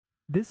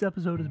This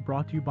episode is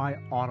brought to you by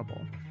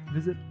Audible.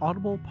 Visit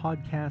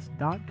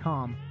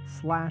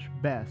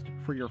audiblepodcast.com/best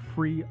for your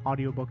free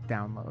audiobook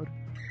download.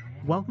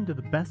 Welcome to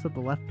the Best of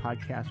the Left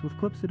podcast with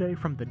clips today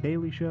from The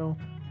Daily Show,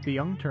 The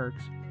Young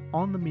Turks,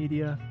 On the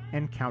Media,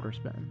 and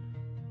Counterspin.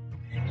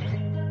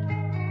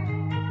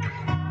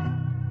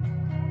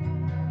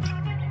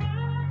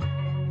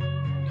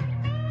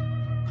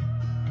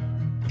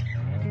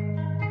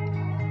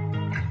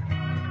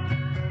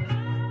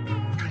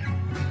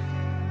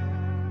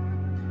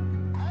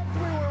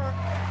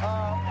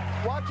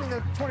 Watching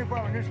the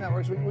 24-hour news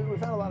networks, we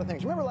found a lot of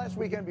things. Remember last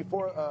weekend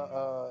before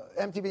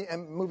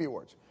MTV Movie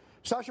Awards?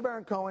 Sacha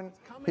Baron Cohen,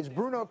 his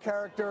Bruno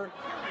character,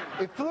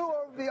 it flew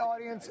over the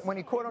audience when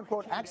he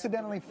quote-unquote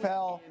accidentally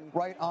fell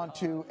right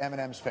onto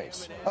Eminem's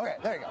face. Okay,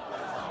 there you go.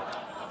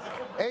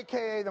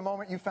 AKA the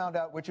moment you found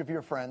out which of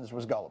your friends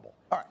was gullible.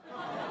 All right.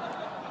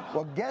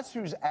 Well, guess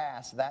whose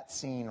ass that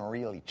scene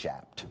really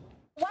chapped?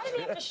 Why did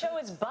he have to show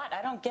his butt?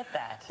 I don't get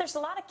that. There's a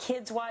lot of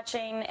kids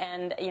watching,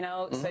 and,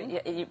 so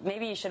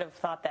maybe you should have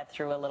thought that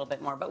through a little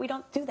bit more, but we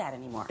don't do that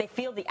anymore. They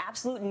feel the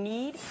absolute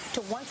need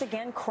to once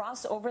again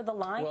cross over the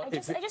line. Well, I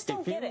just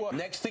don't get it.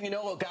 Next thing you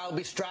know, a guy will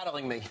be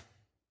straddling me.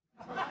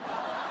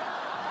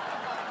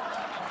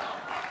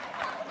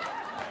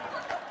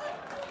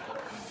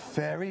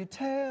 Fairy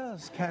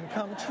tales can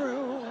come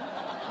true.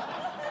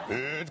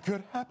 It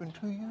could happen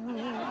to you.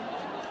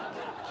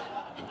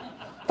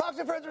 Fox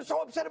and friends are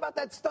so upset about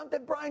that stunt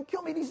that Brian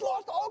Kilmeade, he's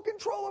lost all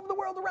control over the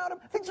world around him.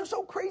 Things are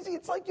so crazy,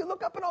 it's like you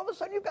look up and all of a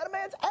sudden you've got a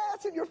man's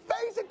ass in your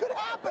face. It could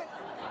happen.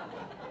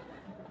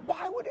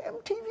 Why would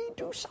MTV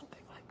do something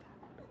like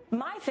that?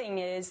 My thing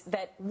is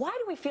that why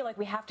do we feel like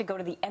we have to go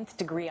to the nth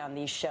degree on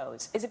these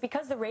shows? Is it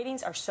because the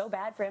ratings are so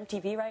bad for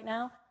MTV right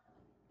now?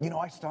 You know,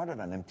 I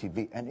started on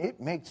MTV, and it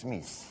makes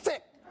me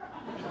sick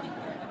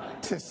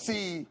to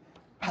see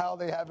how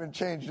they haven't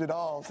changed at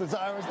all since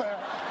I was there.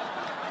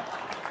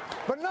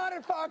 But not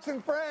at Fox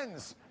and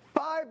Friends.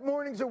 5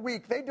 mornings a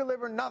week, they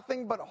deliver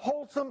nothing but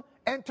wholesome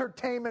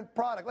entertainment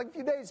product. Like a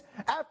few days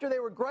after they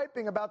were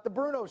griping about the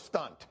Bruno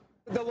stunt.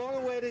 The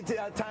long-awaited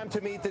time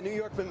to meet the New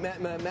York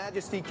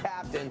Majesty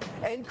captain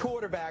and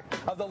quarterback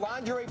of the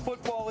Lingerie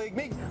Football League.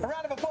 A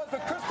round of applause for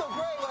Crystal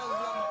Gray, ladies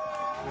and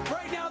gentlemen.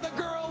 Right now, the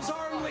girls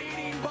are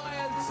leading by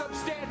a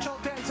substantial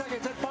 10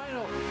 seconds at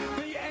final.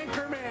 The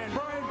anchorman,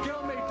 Brian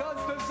Kilmeade,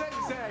 does the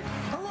zigzag.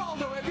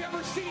 Geraldo, have you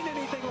ever seen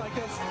anything like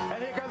this?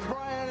 And here comes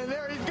Brian, and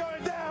there he's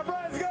going down.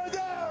 Brian's going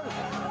down.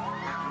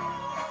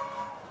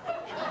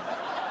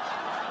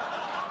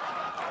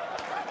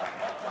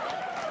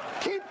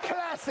 Keep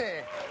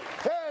classy.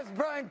 There's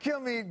Brian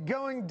Kilmeade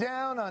going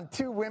down on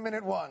 2 women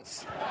at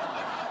once.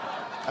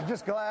 I'm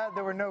just glad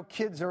there were no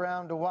kids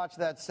around to watch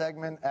that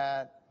segment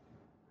at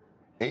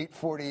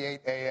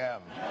 8:48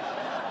 a.m.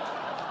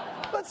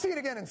 Let's see it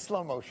again in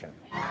slow motion.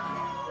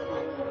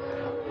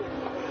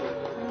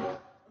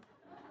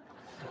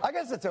 I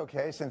guess it's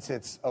okay since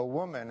it's a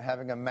woman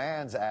having a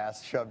man's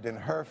ass shoved in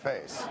her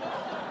face.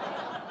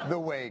 The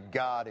way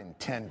God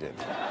intended.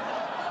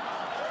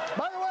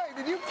 By the way,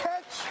 did you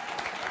catch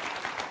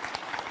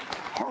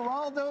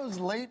Geraldo's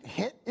late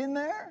hit in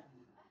there?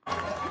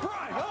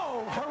 Brian,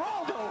 oh,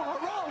 Geraldo.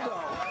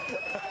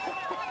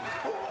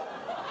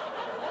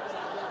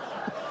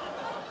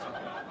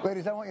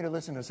 Ladies, I want you to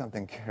listen to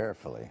something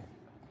carefully.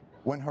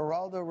 When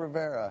Geraldo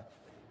Rivera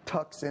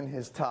tucks in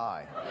his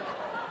tie,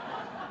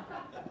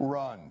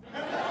 run.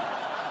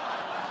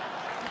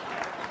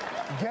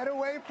 Get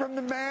away from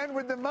the man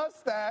with the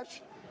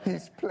mustache.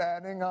 He's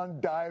planning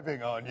on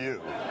diving on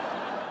you.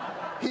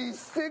 He's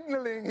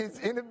signaling his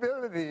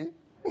inability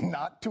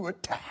not to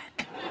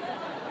attack.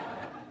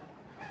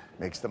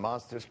 Makes the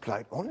monster's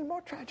plight only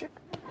more tragic.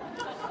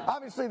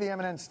 Obviously, the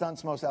eminent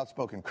stunt's most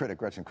outspoken critic,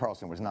 Gretchen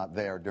Carlson, was not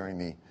there during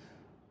the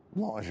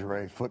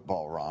lingerie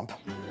football romp.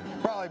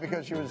 Probably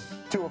because she was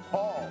too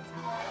appalled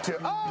to...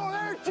 Oh,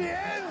 there she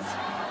is!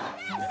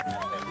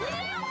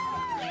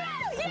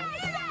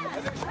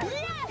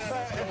 Yes!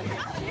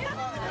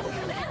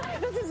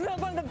 This is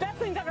one of the best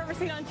things I've ever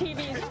seen on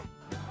TV.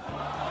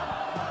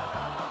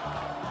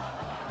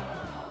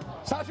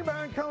 Sacha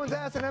Baron Cohen's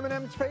ass in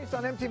Eminem's face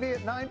on MTV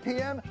at 9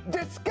 p.m.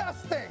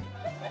 Disgusting!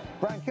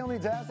 Brian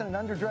Kilmeade's ass in an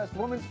underdressed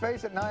woman's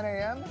face at 9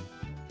 a.m.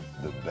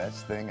 The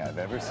best thing I've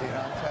ever seen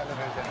on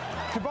television.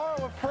 To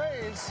borrow a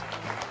phrase,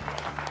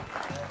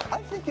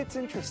 I think it's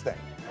interesting.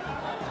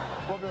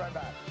 We'll be right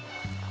back.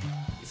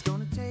 It's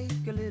gonna take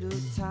a little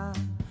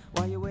time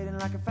while you're waiting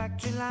like a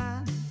factory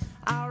line.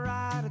 I'll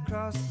ride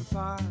across the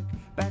park,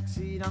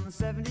 backseat on the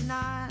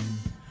 79.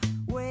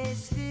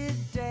 Wasted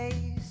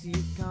days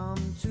you've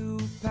come to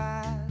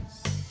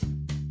pass.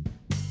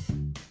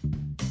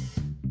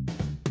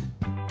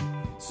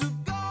 So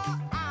go,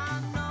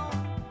 I know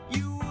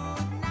you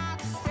would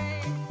not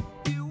stay.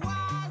 It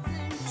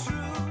wasn't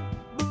true,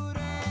 but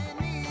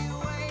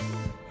anyway,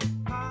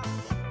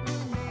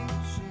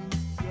 pollination,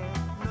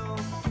 yellow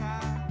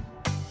cat.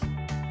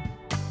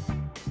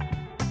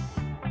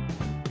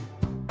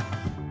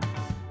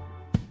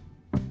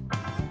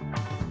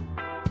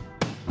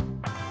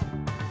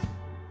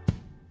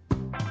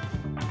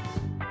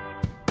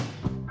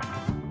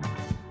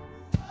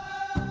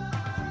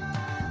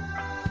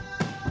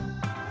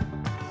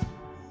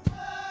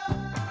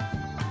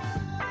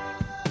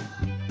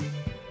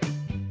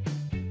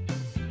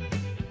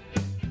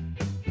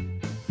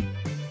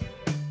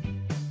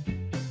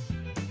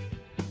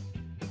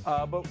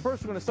 But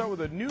first, we're going to start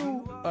with a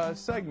new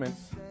segment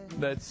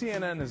that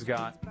CNN has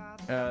got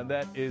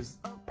that is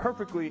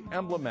perfectly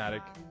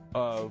emblematic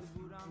of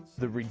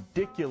the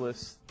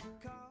ridiculous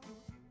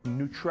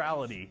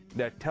neutrality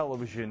that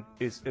television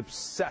is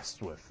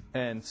obsessed with,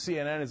 and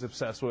CNN is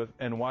obsessed with,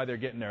 and why they're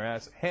getting their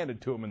ass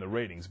handed to them in the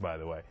ratings, by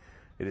the way.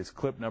 It is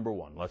clip number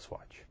 1. Let's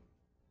watch.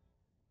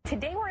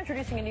 Today we're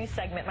introducing a new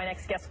segment my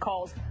next guest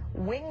calls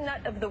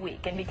Wingnut of the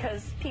Week. And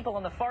because people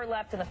on the far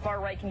left and the far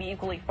right can be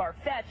equally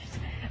far-fetched,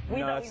 we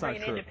thought we'd bring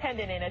an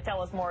independent in to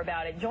tell us more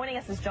about it. Joining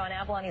us is John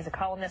Avalon. He's a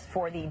columnist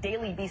for the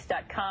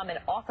DailyBeast.com and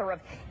author of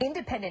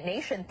Independent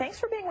Nation. Thanks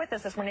for being with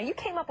us this morning. You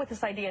came up with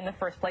this idea in the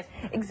first place.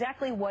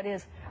 Exactly what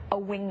is a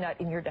wingnut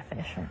in your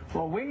definition?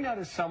 Well, wingnut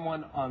is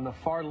someone on the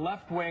far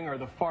left wing or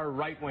the far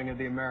right wing of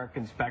the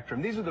American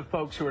spectrum. These are the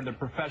folks who are the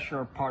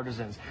professional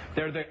partisans.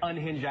 They're the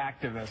unhinged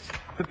activists.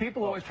 The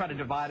people who always try to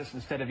divide us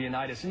instead of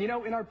unite us. And, you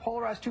know, in our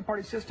polarized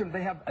two-party system,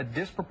 they have a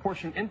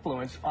disproportionate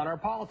influence on our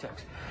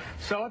politics.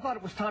 So I thought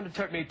it was time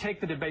to take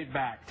the debate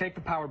back, take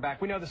the power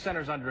back. We know the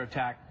center's under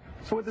attack.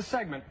 So with this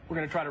segment, we're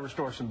going to try to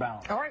restore some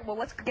balance. All right, well,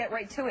 let's get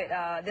right to it.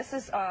 This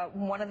is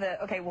one of the,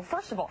 okay, well,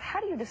 first of all, how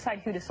do you decide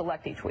who to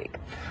select each week?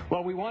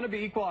 Well, we want to be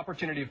equal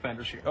opportunity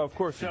offenders here. Of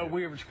course. So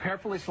we are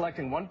carefully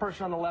selecting one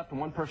person on the left and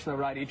one person on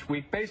the right each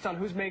week based on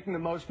who's making the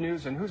most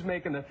news and who's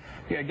making the,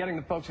 getting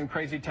the folks in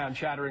Crazy Town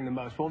chattering the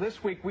most. Well,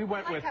 this week we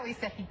went with... how he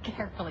said he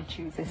carefully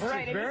chooses.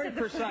 Right, very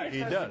precise. He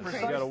does. You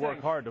got to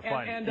work hard to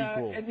find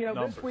equal and, you know,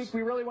 numbers. This week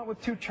we really went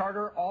with 2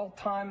 charter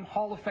all-time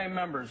Hall of Fame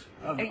members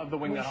of the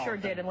Wingnut Hall. We sure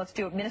did, and let's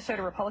do it. Minnesota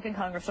Republican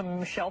Congresswoman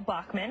Michelle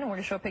Bachmann, and we're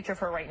going to show a picture of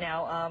her right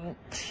now.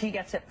 She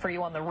gets it for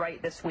you on the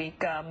right this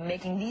week,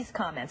 making these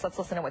comments. Let's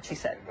listen to what she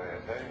said.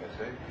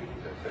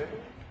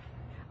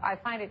 I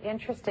find it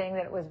interesting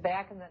that it was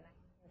back in the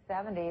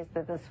 1970s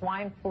that the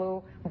swine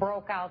flu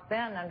broke out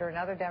then under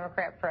another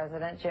Democrat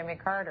president, Jimmy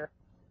Carter.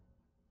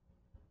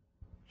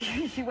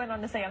 She went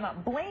on to say, I'm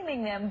not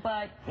blaming them,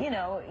 but, you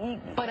know,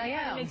 but I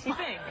am. It makes you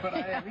think. But I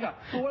am, yeah.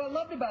 Well, what I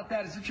loved about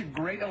that is such a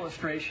great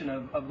illustration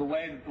of the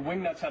way that the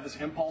Wingnuts have this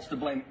impulse to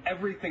blame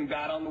everything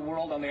bad on the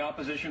world on the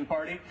opposition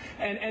party.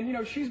 And you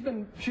know, she's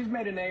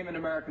made a name in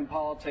American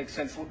politics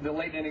since the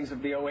late innings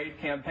of the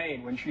 2008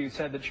 campaign when she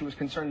said that she was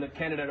concerned that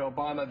candidate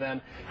Obama then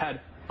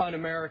had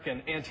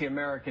un-American,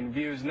 anti-American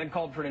views, and then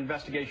called for an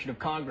investigation of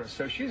Congress.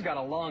 So she's got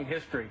a long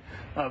history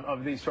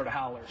of these sort of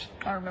howlers.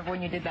 I remember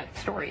when you did that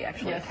story,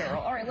 actually, yes.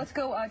 Carol. All right, let's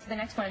go to the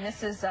next one. And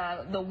this is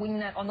the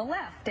wingnut on the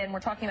left, and we're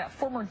talking about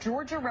former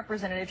Georgia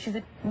representative.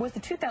 She was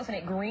the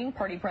 2008 Green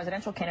Party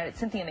presidential candidate,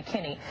 Cynthia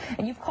McKinney,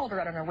 and you've called her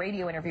out on a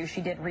radio interview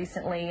she did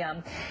recently.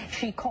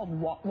 She called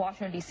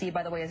Washington, D.C.,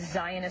 by the way, a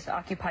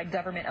Zionist-occupied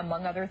government,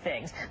 among other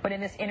things. But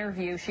in this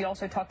interview, she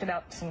also talked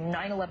about some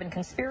 9/11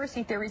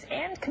 conspiracy theories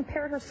and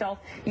compared herself,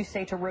 you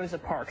say, to Rosa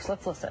Parks.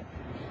 Let's listen.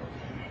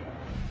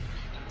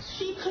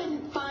 She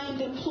couldn't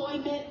find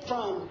employment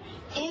from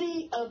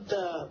any of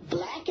the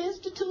black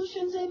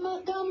institutions in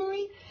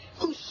Montgomery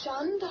who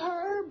shunned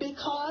her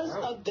because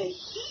of the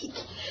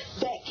heat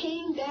that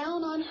came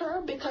down on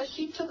her because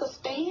she took a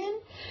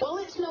stand. Well,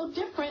 it's no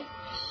different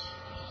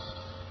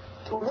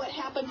what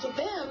happened to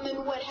them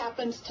than what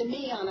happens to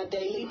me on a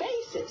daily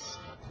basis.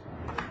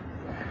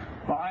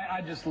 Well,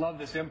 I just love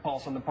this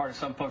impulse on the part of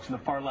some folks on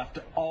the far left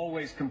to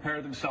always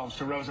compare themselves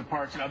to Rosa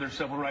Parks and other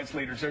civil rights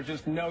leaders. There's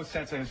just no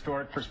sense of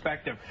historic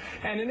perspective.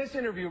 And in this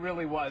interview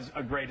really was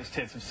a greatest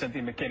hits of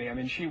Cynthia McKinney. I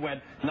mean, she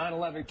went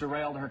 9/11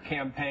 derailed her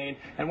campaign.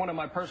 And one of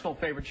my personal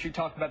favorites, she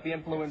talked about the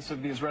influence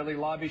of the Israeli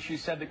lobby, she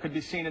said, that could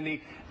be seen in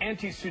the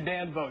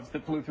anti-Sudan votes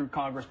that flew through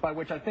Congress, by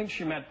which I think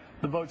she meant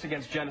the votes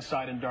against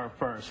genocide in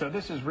Darfur. So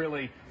this is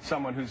really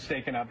someone who's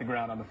staking out the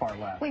ground on the far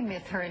left. We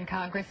miss her in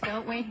Congress,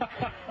 don't we?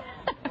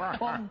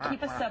 Well,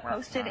 keep us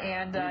posted,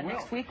 and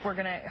next week we're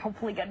going to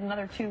hopefully get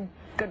another 2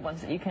 good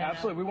ones that you can...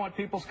 Absolutely. We want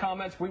people's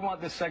comments. We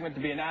want this segment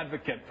to be an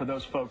advocate for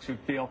those folks who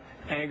feel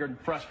angered and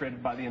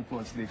frustrated by the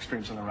influence of the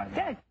extremes on the right.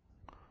 Good.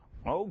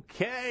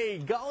 Okay,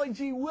 golly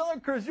gee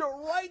willikers, you're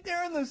right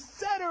there in the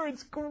center.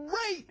 It's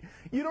great.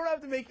 You don't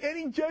have to make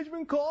any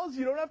judgment calls.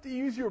 You don't have to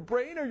use your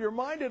brain or your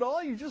mind at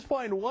all. You just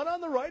find one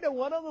on the right and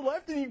one on the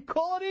left, and you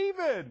call it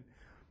even.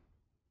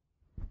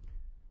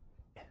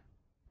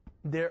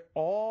 They're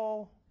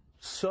all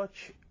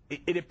such,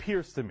 it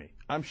appears to me,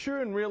 I'm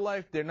sure in real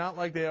life they're not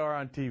like they are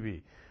on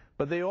TV,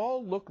 but they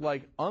all look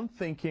like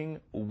unthinking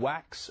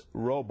wax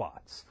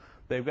robots.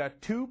 They've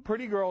got 2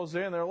 pretty girls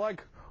there, and they're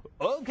like,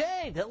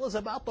 okay, tell us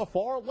about the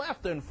far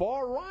left and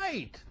far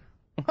right.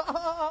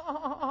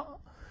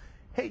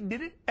 Hey,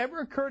 did it ever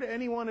occur to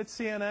anyone at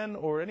CNN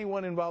or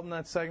anyone involved in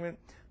that segment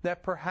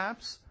that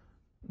perhaps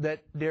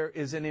that there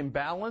is an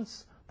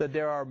imbalance, that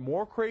there are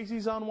more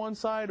crazies on one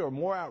side or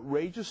more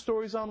outrageous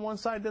stories on one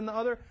side than the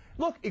other?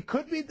 Look, it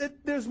could be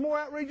that there's more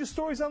outrageous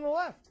stories on the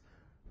left,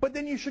 but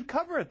then you should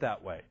cover it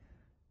that way.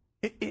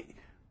 Did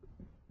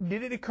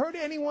it occur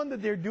to anyone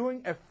that they're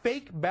doing a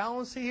fake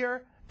balance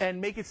here and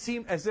make it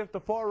seem as if the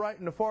far right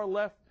and the far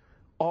left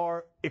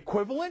are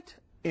equivalent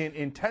in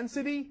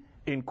intensity,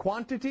 in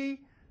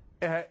quantity,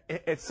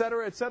 et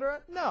cetera, et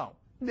cetera? No.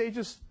 They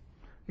just,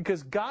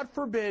 because God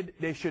forbid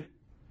they should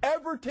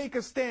ever take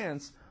a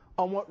stance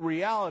on what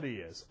reality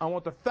is, on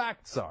what the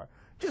facts are.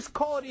 Just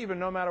call it even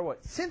no matter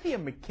what. Cynthia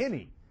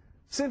McKinney.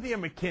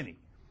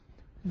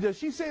 Does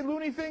she say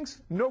loony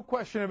things? No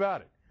question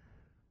about it.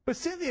 But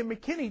Cynthia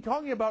McKinney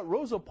talking about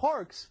Rosa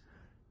Parks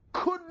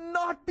could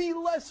not be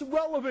less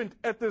relevant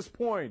at this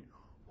point.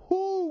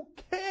 Who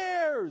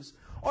cares?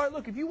 All right,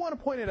 look, if you want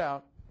to point it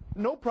out,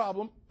 no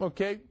problem,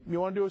 okay? You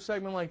want to do a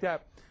segment like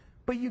that.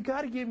 But you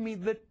got to give me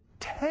the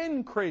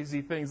 10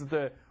 crazy things that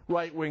the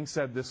right wing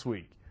said this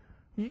week.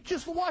 You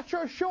just watch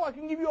our show. I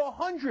can give you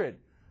 100.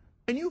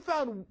 And you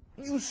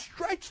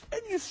stretched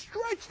and you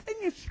stretched and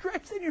you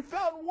stretched and you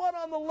found one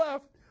on the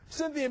left,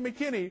 Cynthia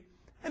McKinney,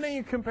 and then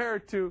you compare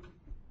it to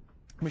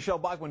Michelle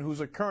Bachmann,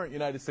 who's a current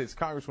United States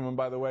Congresswoman,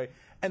 by the way,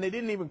 and they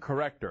didn't even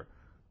correct her.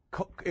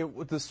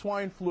 The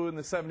swine flu in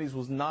the 70s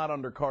was not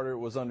under Carter. It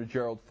was under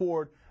Gerald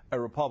Ford, a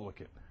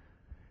Republican.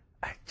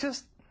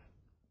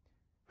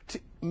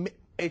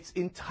 It's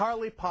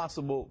entirely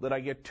possible that I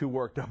get too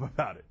worked up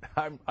about it.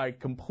 I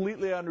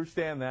completely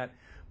understand that.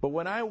 But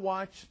when I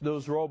watch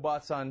those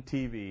robots on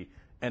TV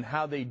and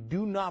how they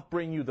do not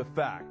bring you the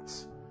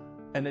facts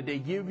and that they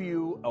give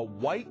you a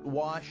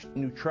whitewashed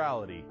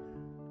neutrality,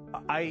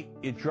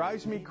 it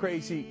drives me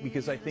crazy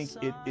because I think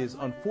it is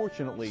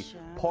unfortunately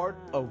part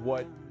of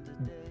what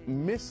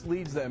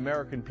misleads the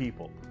American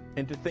people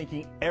into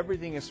thinking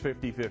everything is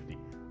 50-50.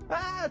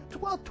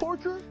 Well,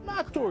 torture,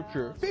 not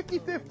torture,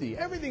 50-50.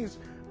 Everything's,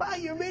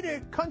 you invade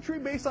a country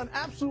based on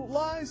absolute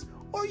lies,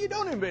 or you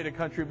don't invade a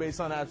country based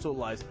on absolute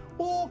lies.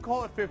 We'll all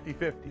call it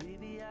 50-50.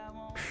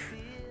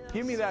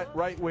 Give me that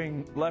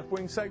right-wing,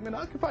 left-wing segment.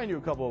 I can find you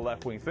a couple of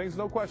left-wing things,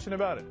 no question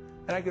about it.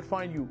 And I could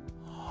find you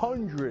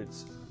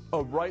hundreds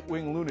of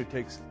right-wing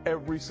lunatics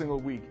every single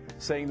week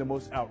saying the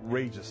most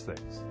outrageous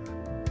things.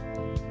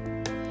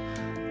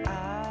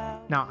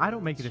 Now, I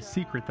don't make it a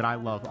secret that I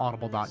love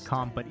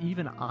Audible.com, but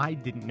even I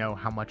didn't know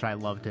how much I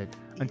loved it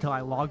until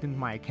I logged into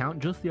my account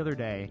just the other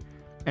day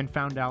and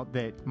found out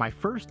that my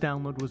first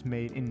download was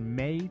made in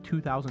May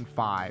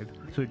 2005,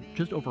 so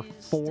just over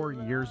 4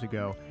 years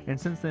ago,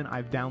 and since then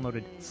I've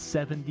downloaded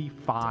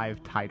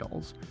 75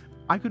 titles.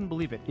 I couldn't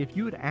believe it. If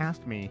you had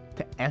asked me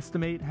to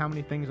estimate how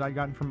many things I'd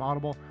gotten from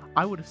Audible,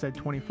 I would have said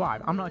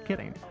 25. I'm not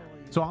kidding.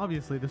 So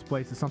obviously this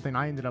place is something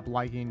I ended up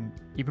liking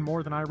even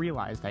more than I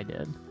realized I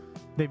did.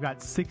 They've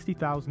got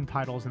 60,000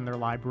 titles in their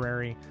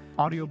library,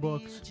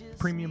 audiobooks,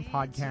 premium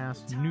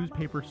podcasts,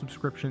 newspaper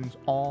subscriptions,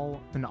 all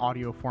in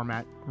audio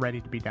format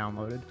ready to be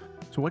downloaded.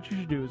 So what you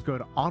should do is go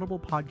to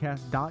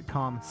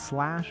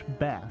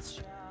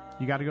audiblepodcast.com/best.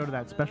 You got to go to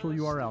that special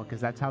URL because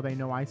that's how they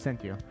know I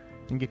sent you,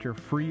 and get your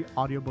free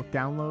audiobook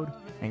download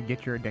and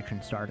get your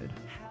addiction started.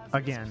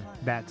 Again,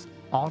 that's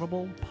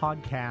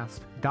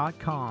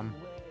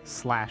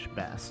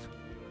audiblepodcast.com/best.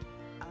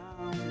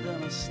 I'm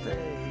gonna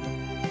stay.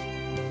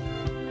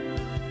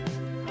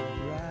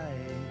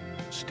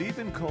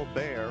 Stephen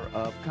Colbert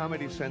of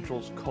Comedy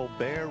Central's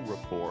Colbert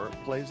Report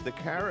plays the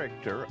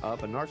character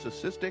of a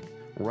narcissistic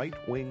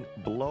right-wing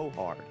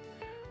blowhard.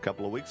 A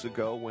couple of weeks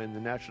ago, when the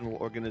National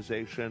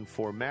Organization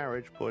for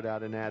Marriage put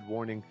out an ad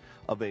warning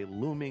of a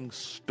looming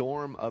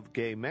storm of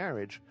gay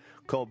marriage,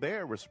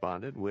 Colbert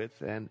responded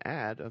with an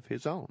ad of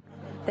his own.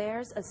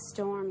 There's a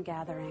storm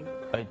gathering.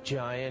 A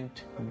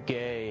giant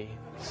gay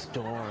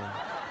storm.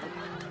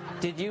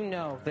 Did you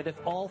know that if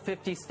all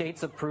 50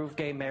 states approve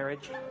gay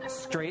marriage,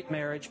 straight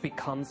marriage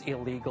becomes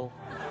illegal?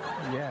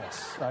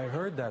 Yes, I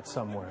heard that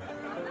somewhere.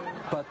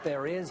 But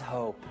there is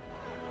hope.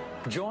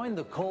 Join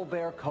the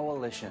Colbert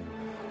Coalition,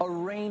 a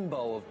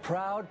rainbow of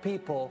proud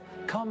people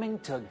coming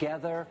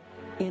together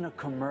in a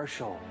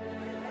commercial.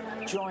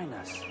 Join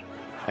us.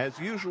 As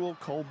usual,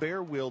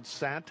 Colbert wields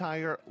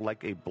satire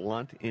like a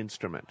blunt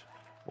instrument.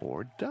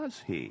 Or does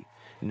he?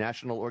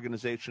 National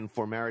Organization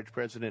for Marriage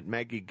President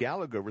Maggie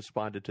Gallagher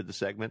responded to the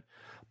segment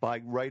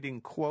by writing,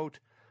 quote,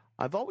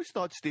 "I've always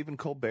thought Stephen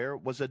Colbert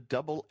was a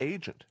double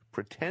agent,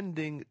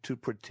 pretending to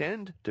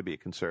pretend to be a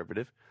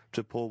conservative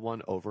to pull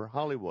one over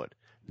Hollywood.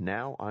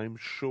 Now I'm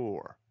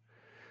sure."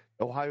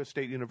 Ohio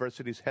State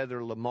University's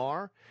Heather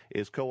Lamar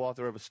is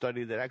co-author of a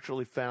study that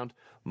actually found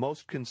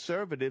most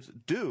conservatives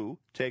do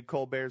take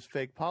Colbert's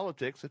fake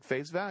politics at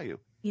face value.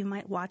 You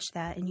might watch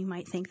that and you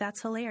might think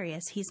that's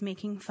hilarious. He's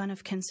making fun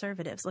of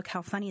conservatives. Look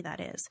how funny that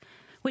is,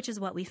 which is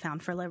what we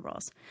found for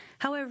liberals.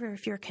 However,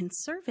 if you're a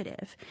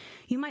conservative,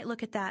 you might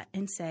look at that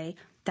and say,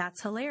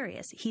 that's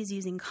hilarious. He's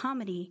using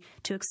comedy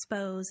to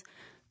expose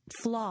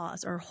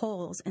flaws or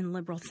holes in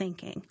liberal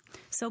thinking.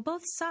 So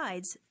both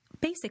sides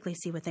basically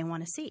see what they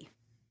want to see.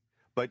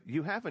 But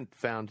you haven't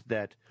found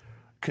that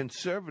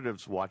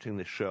conservatives watching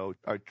the show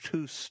are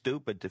too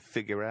stupid to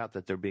figure out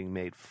that they're being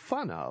made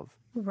fun of.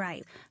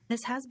 Right.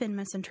 This has been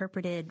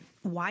misinterpreted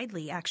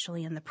widely,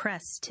 actually, in the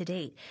press to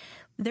date.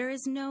 There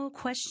is no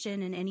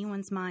question in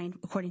anyone's mind,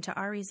 according to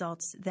our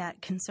results,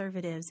 that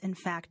conservatives, in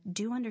fact,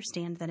 do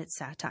understand that it's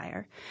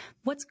satire.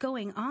 What's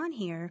going on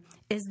here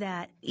is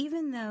that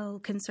even though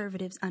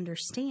conservatives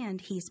understand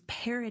he's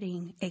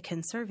parroting a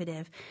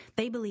conservative,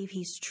 they believe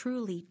he's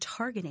truly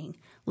targeting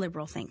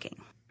liberal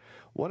thinking.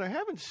 What I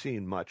haven't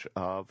seen much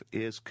of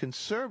is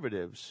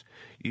conservatives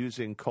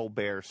using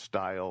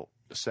Colbert-style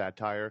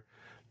satire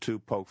to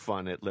poke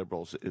fun at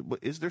liberals.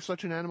 Is there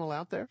such an animal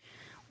out there?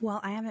 Well,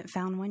 I haven't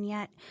found one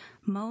yet.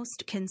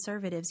 Most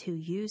conservatives who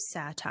use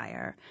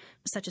satire,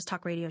 such as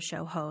talk radio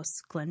show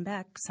hosts Glenn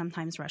Beck,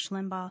 sometimes Rush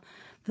Limbaugh,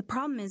 the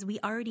problem is we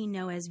already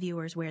know as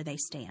viewers where they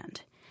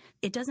stand.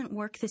 It doesn't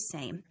work the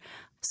same.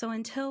 So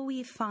until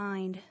we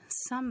find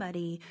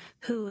somebody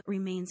who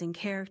remains in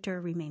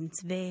character,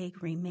 remains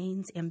vague,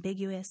 remains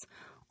ambiguous,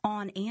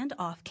 on and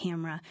off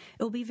camera,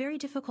 it will be very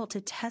difficult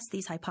to test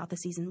these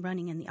hypotheses and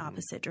running in the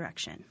opposite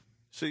direction.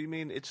 So you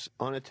mean it's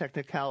on a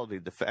technicality,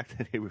 the fact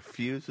that he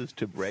refuses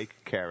to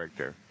break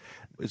character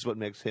is what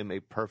makes him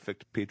a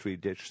perfect Petri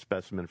dish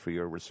specimen for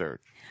your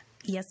research?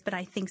 Yes, but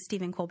I think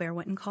Stephen Colbert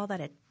wouldn't call that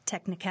a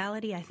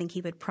technicality. I think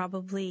he would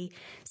probably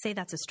say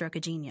that's a stroke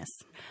of genius.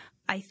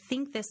 I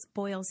think this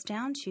boils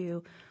down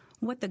to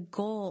what the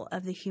goal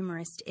of the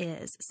humorist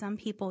is. Some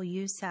people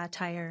use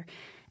satire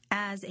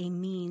as a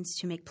means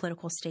to make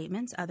political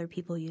statements. Other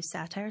people use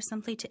satire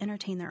simply to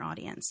entertain their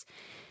audience.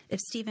 If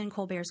Stephen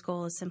Colbert's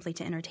goal is simply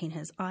to entertain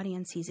his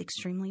audience, he's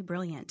extremely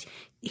brilliant.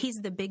 He's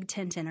the big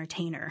tent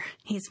entertainer.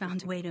 He's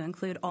found a way to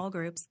include all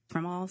groups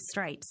from all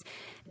stripes.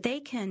 They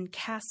can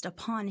cast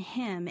upon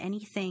him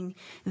anything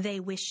they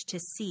wish to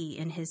see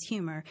in his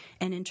humor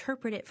and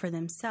interpret it for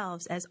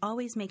themselves as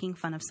always making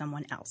fun of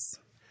someone else.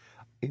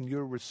 In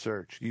your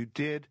research, you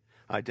did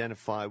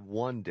identify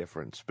one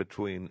difference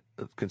between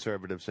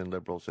conservatives and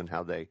liberals in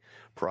how they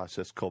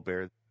process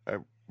Colbert, a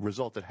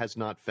result that has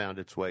not found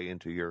its way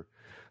into your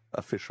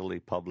officially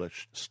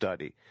published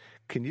study.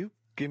 Can you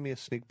give me a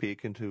sneak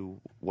peek into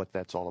what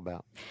that's all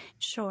about?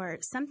 Sure.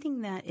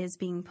 Something that is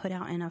being put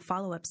out in a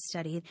follow-up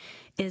study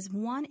is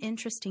one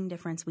interesting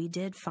difference we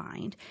did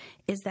find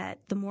is that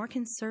the more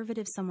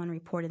conservative someone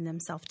reported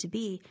themselves to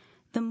be,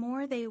 the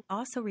more they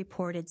also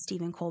reported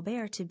Stephen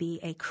Colbert to be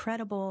a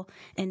credible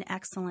and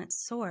excellent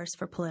source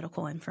for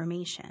political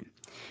information.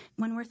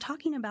 When we're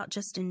talking about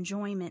just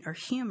enjoyment or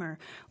humor,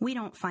 we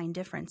don't find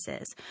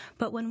differences.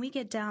 But when we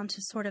get down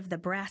to sort of the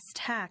brass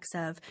tacks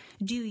of,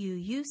 do you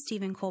use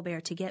Stephen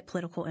Colbert to get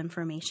political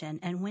information?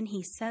 And when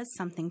he says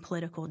something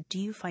political, do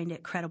you find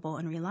it credible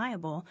and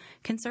reliable?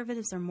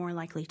 Conservatives are more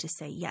likely to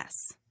say yes.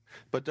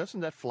 But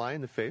doesn't that fly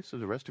in the face of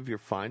the rest of your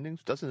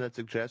findings? Doesn't that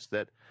suggest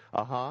that,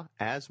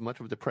 as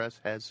much of the press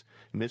has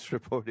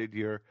misreported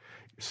your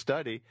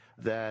study,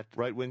 that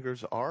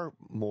right-wingers are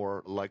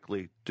more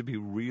likely to be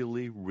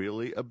really,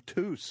 really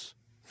obtuse?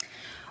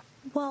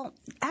 Well,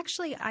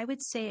 actually, I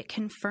would say it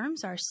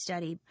confirms our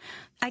study.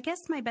 I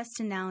guess my best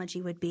analogy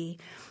would be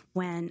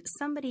when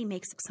somebody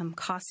makes some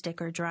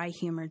caustic or dry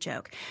humor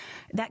joke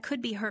that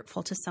could be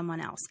hurtful to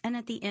someone else. And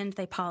at the end,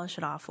 they polish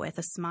it off with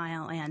a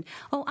smile and,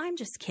 oh, I'm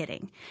just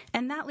kidding.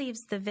 And that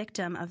leaves the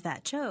victim of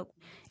that joke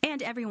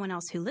and everyone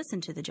else who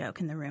listened to the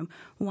joke in the room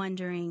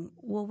wondering,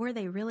 well, were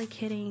they really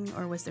kidding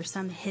or was there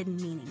some hidden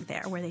meaning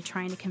there? Were they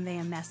trying to convey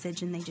a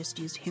message and they just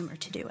used humor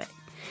to do it?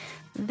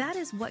 That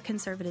is what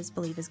conservatives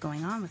believe is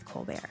going on with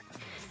Colbert.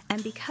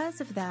 And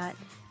because of that,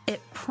 it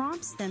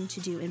prompts them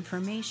to do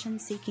information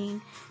seeking,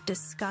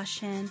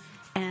 discussion,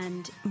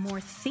 and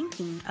more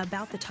thinking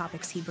about the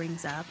topics he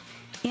brings up.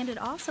 And it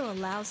also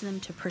allows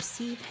them to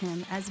perceive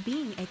him as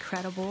being a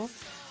credible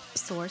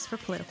source for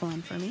political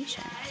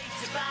information.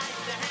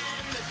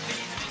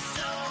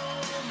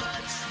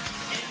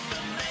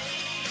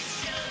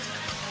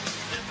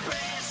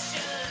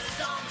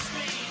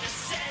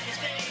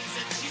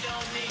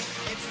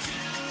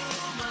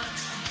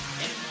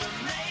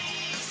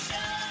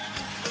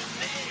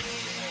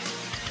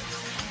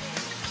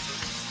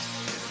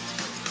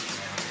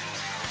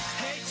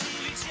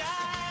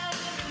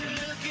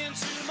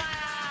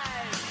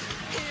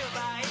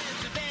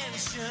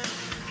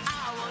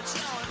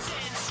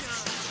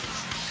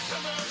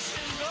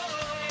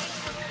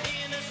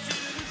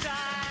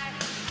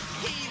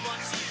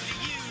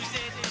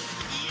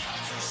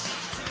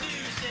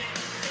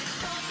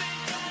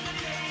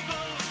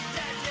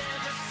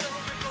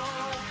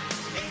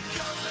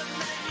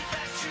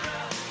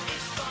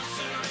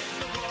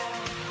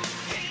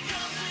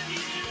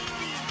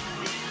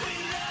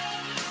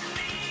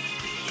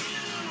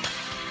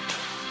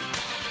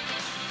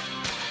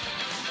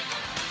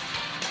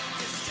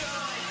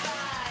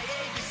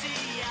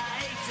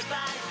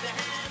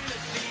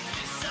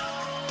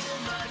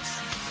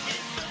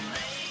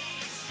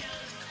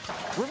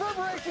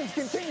 Reverberations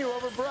continue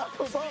over Barack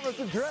Obama's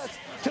address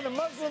to the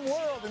Muslim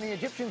world in the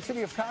Egyptian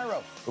city of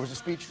Cairo. It was a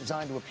speech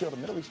designed to appeal to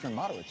Middle Eastern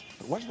moderates,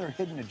 but was there a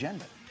hidden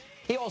agenda?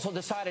 He also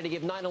decided to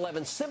give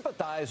 9/11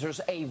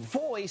 sympathizers a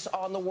voice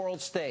on the world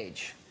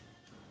stage.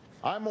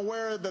 I'm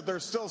aware that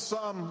there's still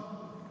some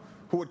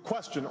who would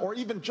question or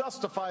even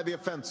justify the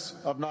offense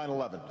of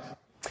 9/11.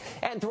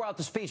 And throughout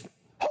the speech,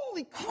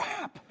 holy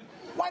crap!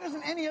 Why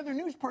doesn't any other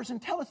news person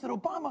tell us that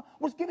Obama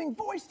was giving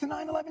voice to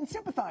 9/11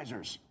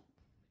 sympathizers?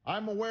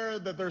 I'm aware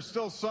that there's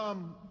still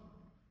some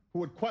who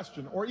would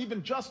question or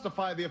even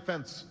justify the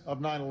offense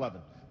of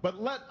 9/11. But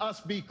let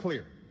us be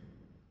clear.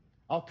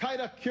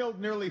 Al-Qaeda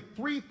killed nearly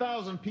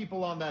 3,000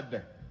 people on that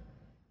day.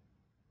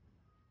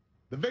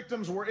 The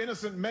victims were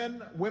innocent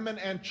men, women,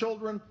 and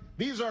children.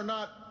 These are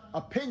not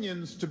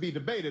opinions to be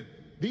debated.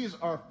 These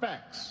are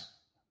facts.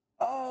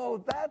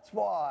 Oh, that's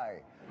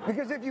why.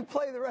 Because if you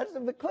play the rest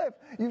of the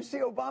clip, you see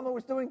Obama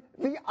was doing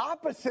the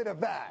opposite of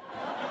that.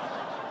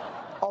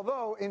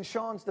 Although, in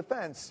Sean's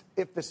defense,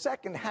 if the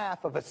second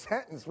half of a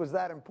sentence was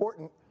that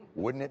important,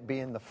 wouldn't it be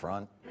in the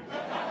front?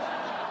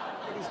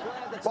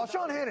 While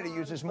Sean Hannity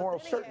uses moral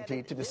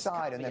certainty to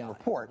decide and then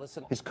report,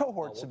 his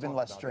cohorts have been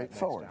less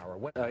straightforward.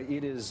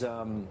 It is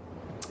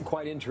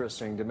quite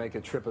interesting to make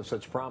a trip of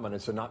such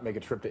prominence and not make a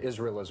trip to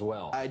Israel as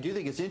well. I do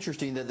think it's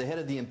interesting that the head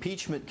of the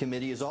impeachment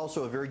committee is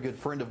also a very good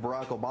friend of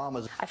Barack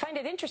Obama's. I find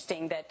it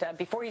interesting that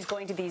before he's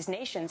going to these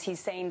nations, he's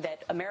saying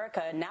that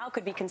America now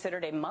could be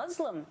considered a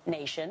Muslim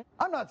nation.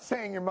 I'm not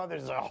saying your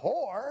mother's a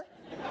whore.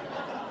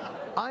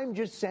 I'm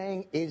just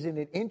saying, isn't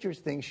it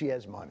interesting she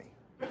has money?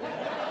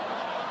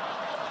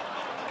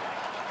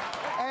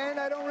 And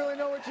I don't really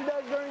know what she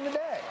does during the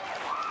day.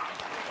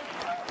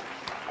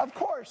 Of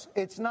course,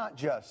 it's not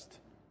just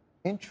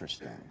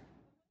interesting.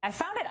 I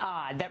found it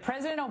odd that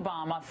President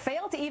Obama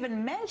failed to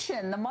even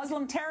mention the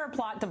Muslim terror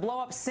plot to blow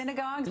up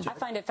synagogues. I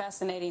find it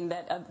fascinating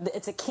that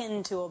it's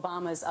akin to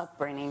Obama's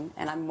upbringing,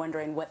 and I'm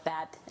wondering what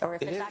that, or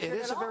if it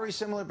is a very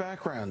similar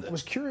background. It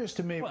was curious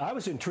to me. Well, I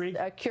was intrigued.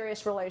 A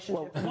curious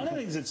relationship. Well, one of the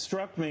things that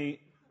struck me.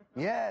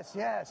 Yes,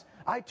 yes.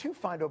 I too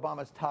find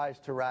Obama's ties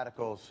to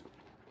radicals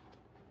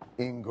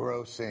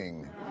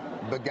engrossing,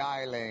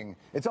 beguiling.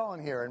 It's all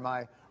in here in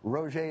my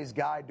Roget's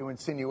Guide to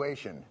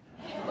Insinuation.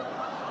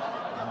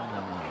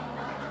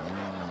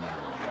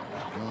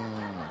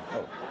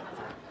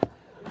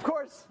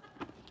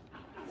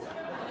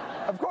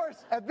 Of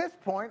course, at this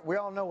point, we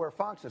all know where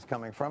Fox is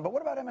coming from, but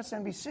what about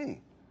MSNBC?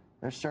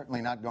 They're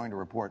certainly not going to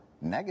report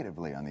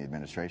negatively on the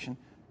administration,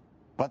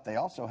 but they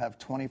also have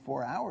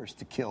 24 hours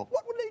to kill.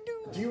 What would they do?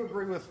 Do you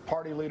agree with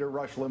party leader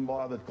Rush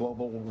Limbaugh that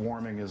global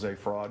warming is a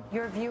fraud?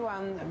 Your view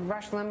on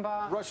Rush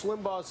Limbaugh? Rush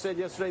Limbaugh said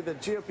yesterday that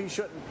GOP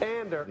shouldn't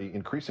pander. The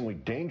increasingly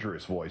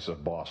dangerous voice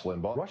of Boss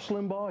Limbaugh. Rush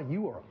Limbaugh,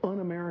 you are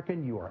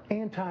un-American, you are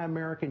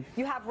anti-American.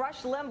 You have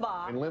Rush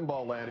Limbaugh. In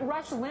Limbaugh land.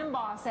 Rush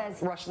Limbaugh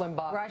says... Rush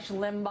Limbaugh. Rush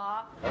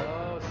Limbaugh.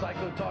 Oh,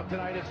 Psycho Talk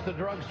tonight, it's the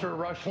drugster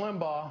Rush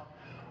Limbaugh.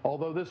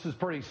 Although this is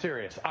pretty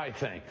serious, I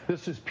think.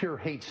 This is pure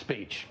hate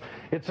speech.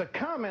 It's a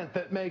comment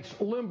that makes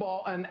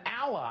Limbaugh an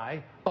ally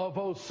of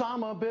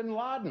Osama bin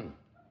Laden.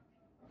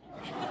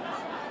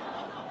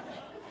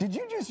 Did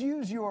you just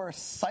use your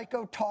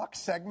Psycho Talk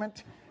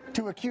segment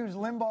to accuse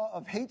Limbaugh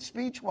of hate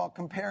speech while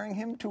comparing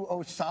him to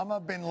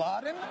Osama bin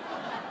Laden?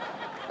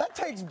 That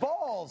takes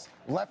balls,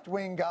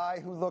 left-wing guy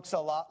who looks a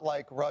lot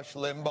like Rush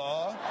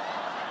Limbaugh.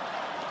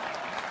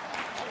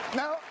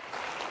 Now,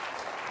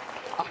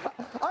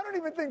 I don't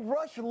even think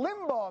Rush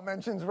Limbaugh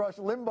mentions Rush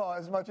Limbaugh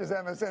as much as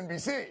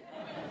MSNBC.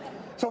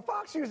 So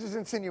Fox uses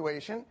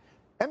insinuation,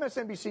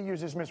 MSNBC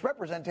uses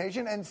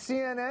misrepresentation, and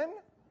CNN,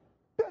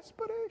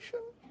 desperation.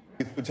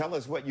 Tell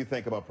us what you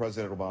think about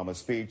President Obama's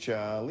speech.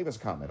 Leave us a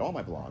comment on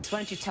my blog. Why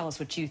don't you tell us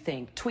what you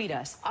think? Tweet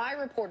us.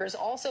 iReporters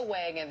also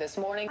weighing in this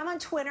morning. I'm on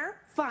Twitter,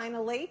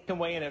 finally. You can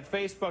weigh in at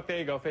Facebook. There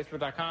you go,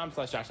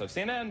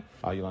 facebook.com/JoshLoveCNN.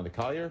 Yolanda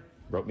Collier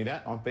wrote me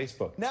that on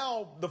Facebook.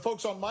 Now, the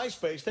folks on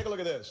MySpace, take a look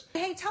at this.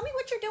 Hey, tell me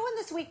what you're doing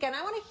this weekend.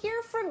 I want to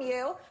hear from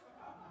you.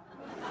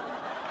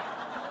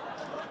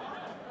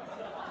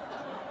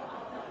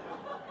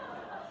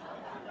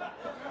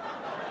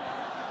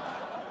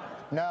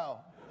 No.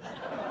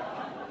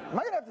 Am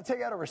I going to have to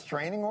take out a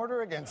restraining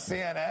order against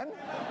CNN?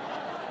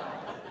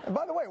 And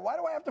by the way, why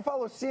do I have to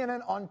follow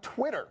CNN on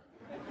Twitter?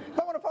 If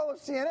I want to follow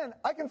CNN,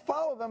 I can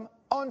follow them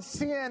on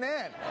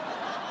CNN.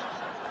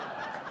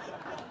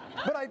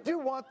 But I do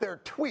want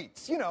their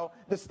tweets. You know,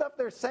 the stuff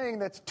they're saying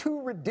that's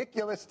too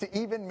ridiculous to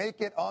even make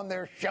it on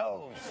their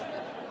shows.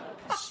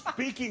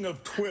 Speaking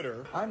of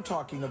Twitter, I'm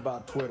talking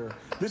about Twitter.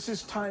 This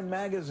is Time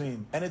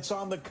Magazine, and it's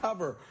on the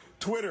cover.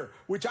 Twitter,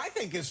 which I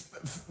think is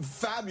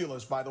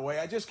fabulous, by the way.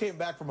 I just came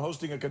back from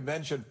hosting a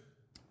convention.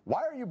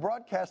 Why are you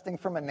broadcasting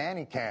from a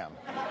nanny cam?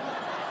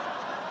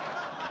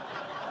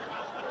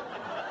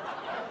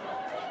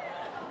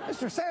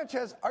 Mr.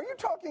 Sanchez, are you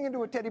talking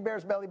into a teddy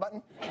bear's belly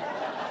button?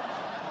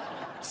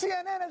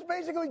 CNN has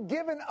basically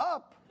given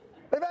up.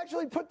 They've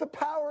actually put the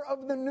power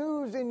of the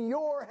news in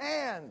your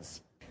hands.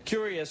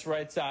 Curious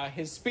writes,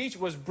 his speech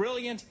was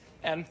brilliant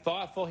and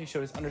thoughtful. He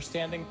showed his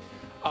understanding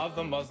of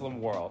the Muslim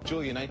world.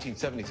 Julia,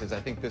 1970 says, I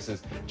think this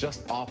is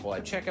just awful.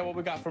 Check out what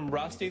we got from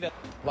Rusty. A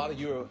lot of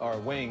you are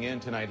weighing in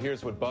tonight.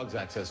 Here's what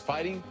Bugsack says.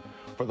 Fighting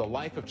for the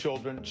life of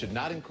children should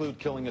not include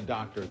killing a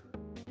doctor.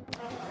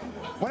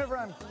 Whenever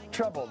I'm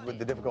troubled with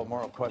the difficult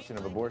moral question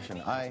of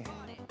abortion, I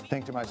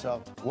think to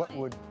myself, what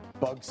would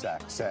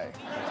Bugsack say?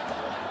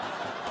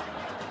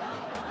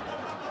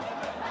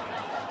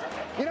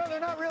 You know, they're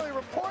not really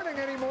reporting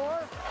anymore.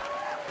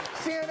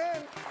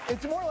 CNN,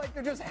 it's more like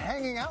they're just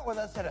hanging out with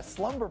us at a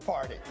slumber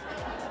party,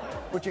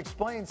 which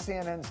explains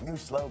CNN's new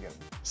slogan.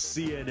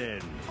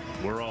 CNN,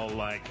 we're all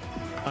like,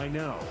 I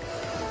know.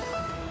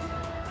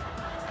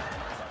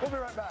 We'll be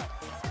right back.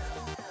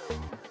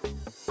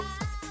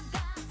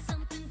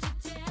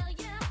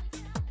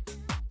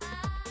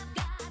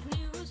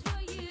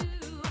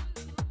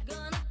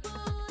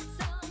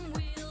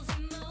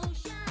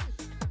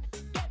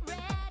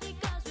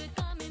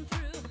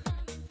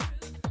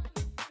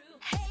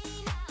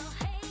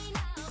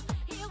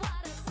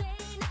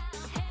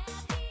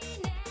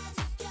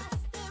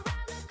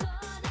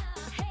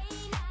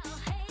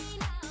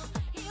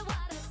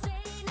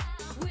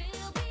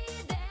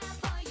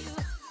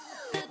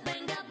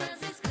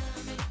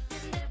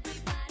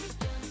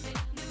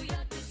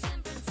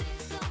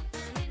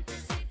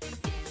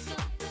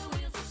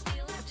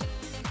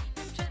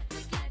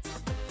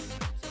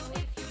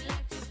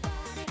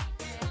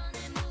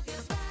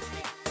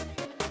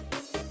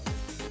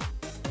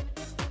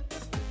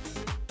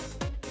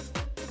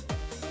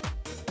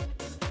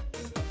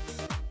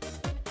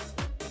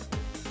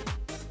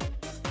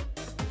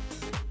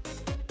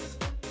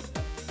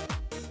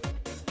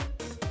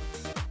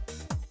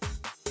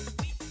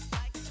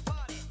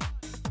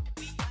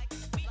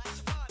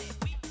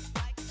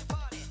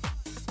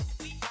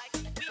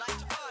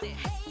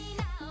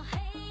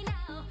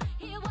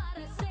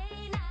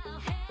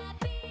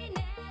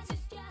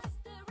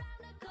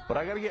 But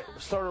I got to get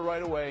started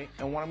right away,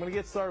 and what I'm going to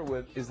get started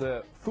with is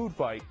the food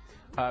fight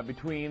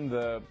between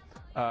the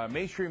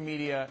mainstream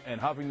media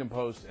and Huffington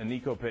Post and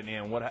Nico Pitney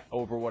and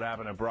over what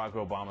happened at Barack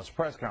Obama's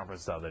press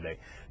conference the other day.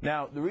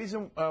 Now, the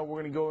reason we're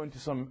going to go into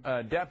some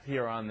depth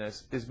here on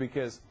this is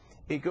because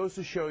it goes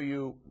to show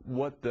you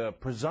what the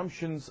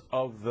presumptions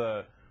of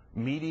the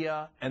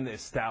media and the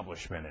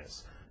establishment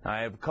is. Now,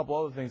 I have a couple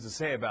other things to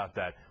say about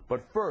that.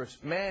 But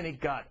first, man, it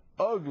got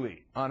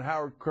ugly on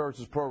Howard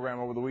Kurtz's program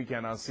over the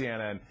weekend on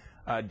CNN.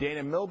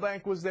 Dana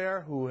Milbank was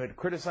there, who had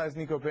criticized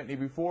Nico Pitney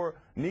before.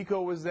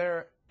 Nico was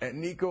there, and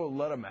Nico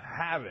let him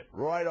have it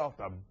right off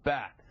the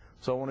bat.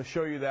 So I want to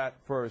show you that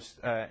first.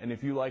 And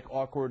if you like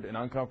awkward and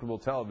uncomfortable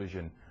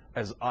television,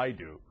 as I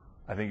do,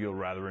 I think you'll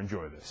rather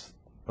enjoy this.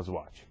 Let's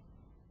watch.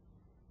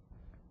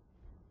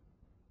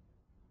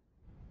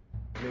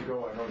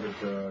 Nico, I know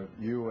that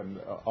you and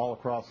all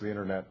across the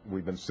internet,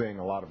 we've been seeing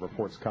a lot of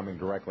reports coming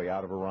directly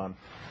out of Iran.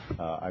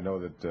 I know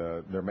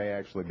that there may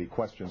actually be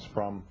questions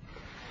from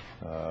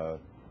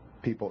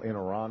people in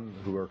Iran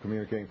who are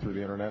communicating through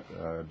the internet.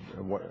 Do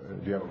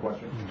you have a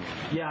question?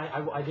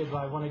 Yeah, I did.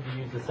 I wanted to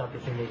use this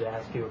opportunity to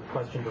ask you a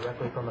question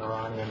directly from an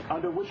Iranian.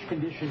 Under which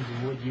conditions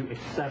would you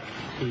accept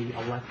the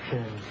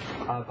election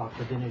of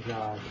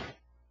Ahmadinejad?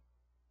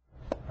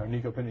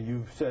 Nico Pitney,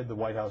 you've said the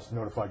White House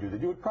notified you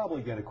that you would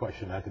probably get a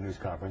question at the news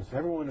conference.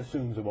 Everyone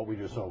assumes that what we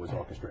just saw was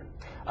orchestrated.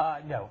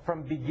 No.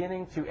 From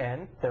beginning to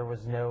end, there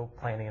was no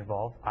planning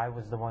involved. I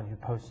was the one who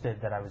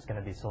posted that I was going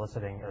to be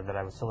soliciting, or that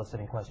I was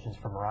soliciting questions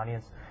from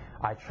Iranians.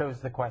 I chose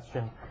the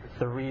question.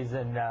 The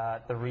reason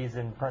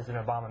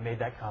President Obama made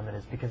that comment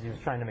is because he was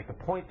trying to make a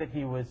point that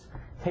he was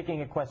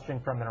taking a question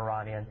from an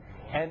Iranian.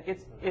 And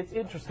it's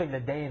interesting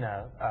that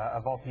Dana,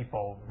 of all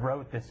people,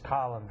 wrote this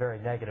column very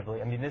negatively.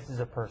 I mean, this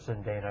is a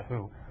person, Dana,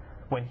 who,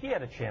 when he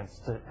had a chance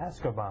to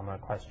ask Obama a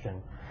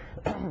question,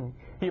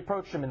 he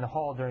approached him in the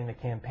hall during the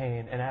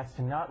campaign and asked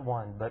him not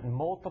one, but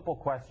multiple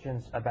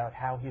questions about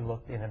how he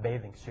looked in a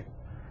bathing suit.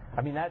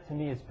 I mean, that to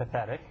me is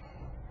pathetic.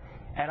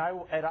 And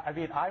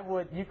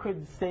you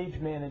could stage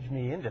manage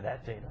me into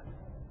that, Dana.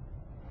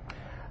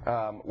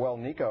 Well,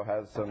 Nico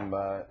has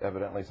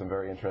evidently some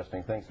very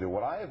interesting things to do.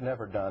 What I have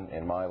never done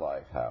in my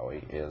life,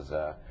 Howie, is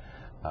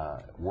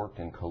worked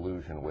in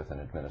collusion with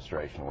an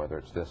administration, whether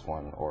it's this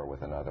one or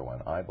with another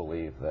one. I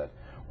believe that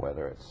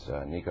whether it's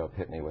Nico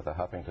Pitney with the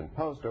Huffington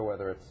Post or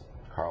whether it's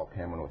Carl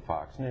Cameron with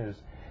Fox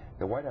News,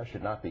 the White House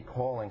should not be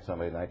calling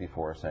somebody the night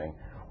before saying,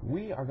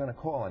 we are going to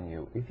call on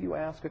you if you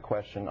ask a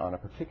question on a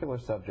particular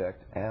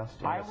subject asked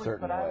in a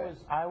certain way.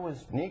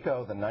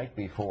 Nico, the night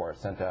before,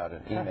 sent out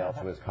an email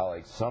to his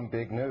colleagues, some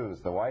big news.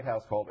 The White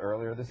House called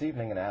earlier this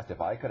evening and asked if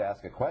I could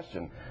ask a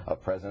question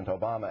of President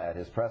Obama at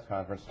his press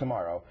conference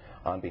tomorrow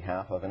on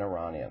behalf of an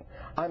Iranian.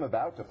 I'm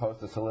about to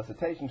post a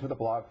solicitation to the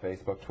blog,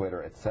 Facebook,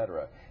 Twitter,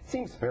 etc. It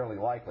seems fairly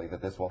likely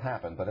that this will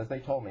happen, but as they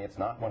told me, it's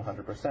not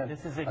 100%.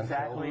 This is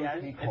exactly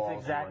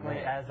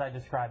as I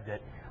described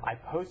it. I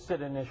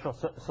posted initial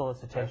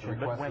solicitation,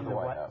 but when the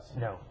White House.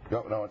 No,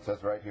 it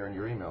says right here in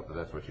your email that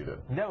that's what you did.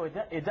 No,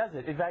 it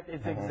doesn't. In fact,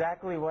 it's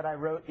exactly what I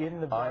wrote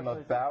in the blog. I'm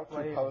about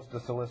to post a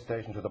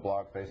solicitation to the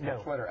blog,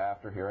 Facebook, Twitter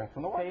after hearing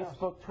from the White House.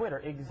 Facebook, Twitter,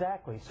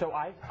 exactly. So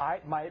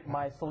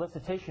my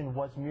solicitation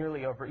was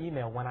merely over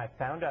email. When I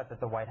found out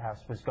that the White House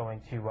was going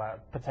to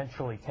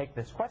potentially take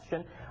this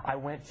question, I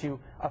went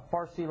to a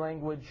Farsi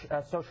language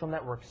social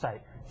network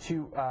site,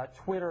 to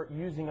Twitter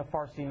using a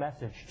Farsi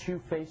message, to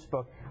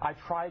Facebook. I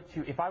tried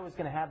to, if I was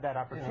going to have that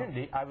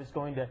opportunity, I was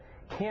going to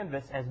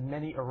canvass as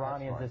many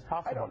Iranians as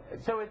possible.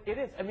 So it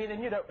is, I mean,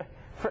 and you know,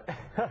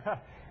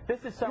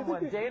 this is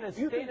someone, Dana's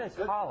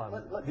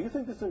column. Do you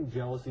think there's some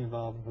jealousy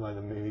involved by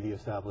the media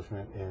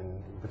establishment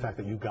in the fact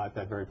that you got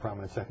that very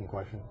prominent second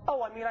question?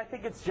 Oh, I mean, I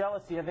think it's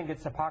jealousy. I think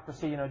it's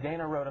hypocrisy. You know,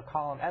 Dana wrote a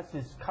column, as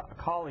his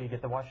colleague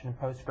at the Washington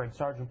Post, Greg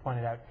Sargent,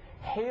 pointed out,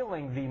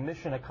 hailing the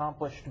mission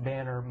accomplished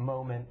banner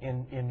moment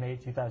in May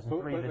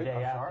 2003, the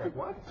day after.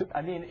 What?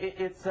 I mean,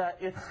 it's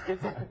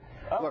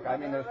Look, I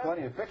mean, there's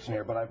plenty of fiction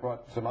here, but I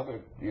brought some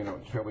other,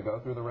 shall we go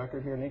through the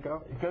record here,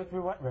 Nico? Go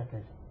through what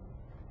record?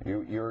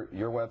 Your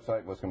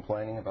website was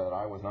complaining about that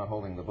I was not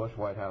holding the Bush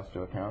White House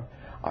to account.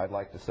 I'd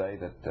like to say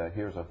that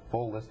here's a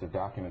full list of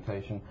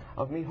documentation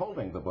of me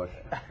holding the Bush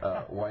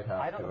White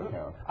House to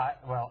account.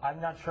 Well, I'm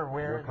not sure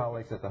where. Your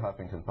colleagues at the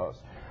Huffington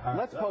Post.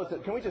 Let's pose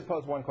it. Can we just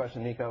pose one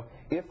question, Nico?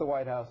 If the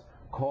White House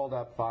called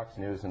up Fox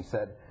News and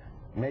said,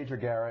 Major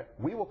Garrett,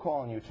 we will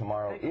call on you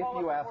tomorrow if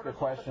you ask a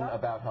question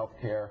about health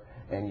care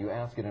and you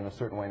ask it in a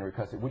certain way and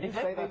request it. Would you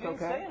say that's okay? They didn't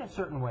say in a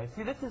certain way.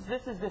 See, this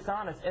is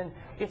dishonest, and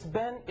it's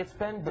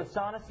been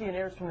dishonesty and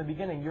errors from the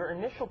beginning. Your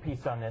initial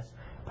piece on this,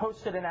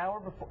 posted an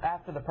hour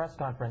after the press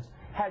conference,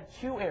 had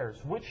 2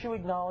 errors, which you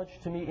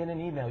acknowledged to me in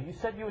an email. You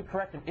said you would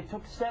correct them. It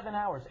took 7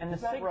 hours, and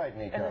is that right,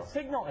 Nico? And the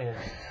signal is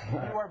you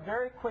are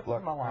very quick to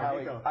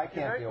malign. I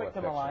can't deal with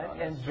fiction on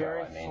this, and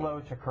very slow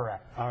to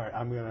correct. All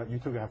right, you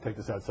two are gonna have to take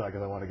this outside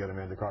because I want to get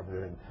Amanda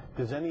Carpenter in.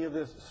 Does any of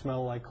this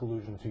smell like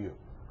collusion to you?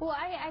 Well,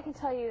 I can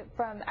tell you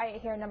I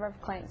hear a number of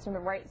claims from the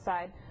right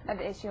side of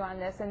the issue on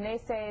this, and they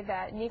say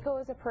that Nico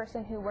is a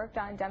person who worked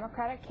on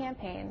Democratic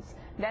campaigns,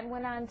 then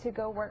went on to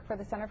go work for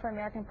the Center for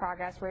American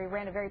Progress, where he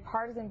ran a very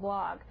partisan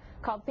blog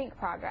called Think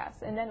Progress,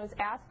 and then was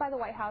asked by the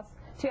White House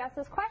to ask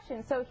this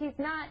question. So he's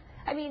not,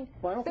 I mean,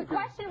 the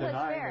question was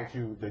fair. That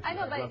you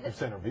have left the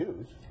center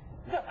views.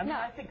 No, I mean,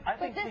 I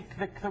think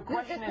the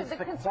question is the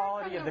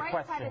quality of the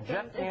question.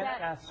 Jeff Gannon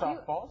asked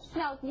softballs.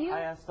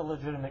 I asked a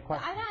legitimate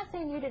question. I'm not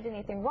saying you did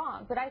anything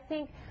wrong, but I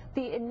think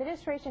the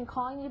administration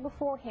calling you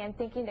beforehand,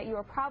 thinking that you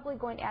were probably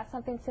going to ask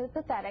something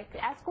sympathetic,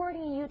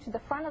 escorting you to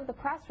the front of the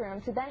press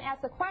room to then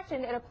ask the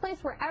question at a place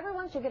where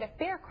everyone should get a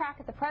fair crack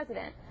at the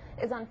president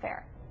is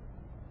unfair.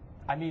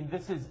 I mean,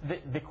 this is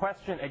the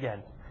question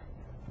again.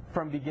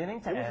 From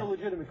beginning to end. It was a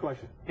legitimate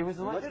question. It was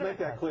a legitimate Let's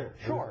make that clear.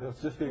 Sure.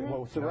 Let's just be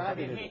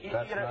surrounding it.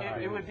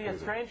 It would be a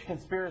strange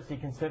conspiracy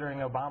considering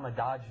Obama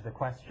dodged the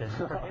question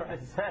for him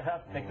to set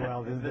up this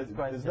question.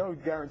 There's no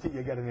guarantee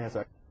you get an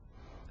answer.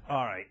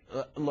 All right.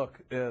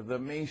 Look, the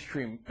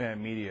mainstream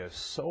media is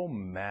so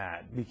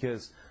mad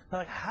because,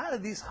 like, how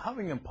did these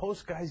Huffington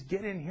Post guys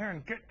get in here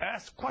and get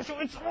asked questions?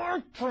 It's our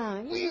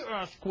turn. We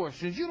ask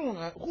questions. You don't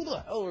ask. Who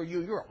the hell are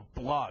you? You're a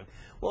blog.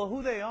 Well,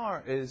 who they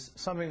are is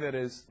something that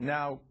is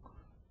now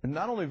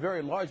not only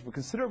very large, but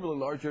considerably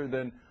larger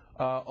than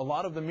a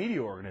lot of the media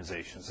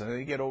organizations. And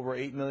they get over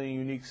 8 million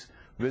unique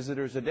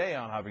visitors a day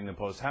on Huffington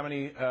Post. How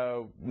many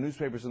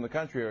newspapers in the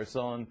country are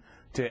selling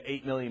to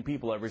 8 million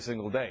people every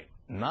single day?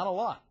 Not a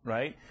lot,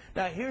 right?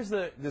 Now, here's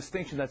the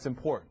distinction that's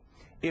important.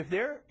 If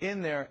they're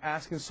in there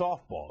asking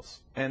softballs,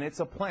 and it's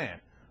a plan,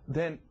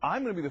 then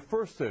I'm going to be the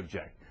first to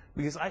object.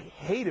 Because I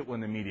hate it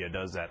when the media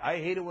does that. I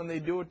hate it when they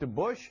do it to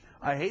Bush.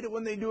 I hate it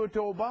when they do it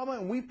to Obama,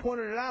 and we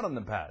pointed it out in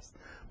the past.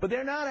 But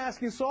they're not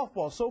asking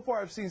softballs. So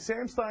far, I've seen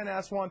Sam Stein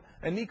ask one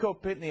and Nico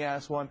Pitney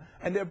ask one,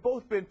 and they've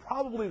both been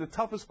probably the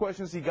toughest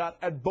questions he got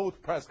at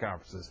both press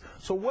conferences.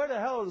 So where the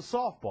hell are the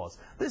softballs?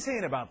 This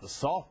ain't about the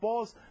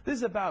softballs. This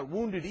is about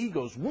wounded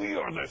egos. We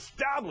are the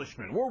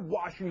establishment. We're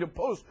Washington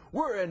Post.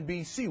 We're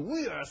NBC.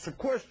 We ask the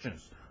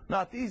questions.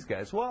 Not these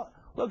guys. Well,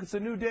 look, it's a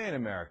new day in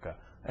America.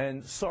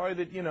 And sorry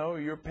that, you know,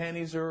 your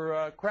panties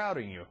are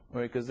crowding you,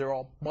 right, because they're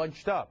all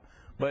bunched up.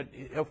 But,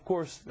 of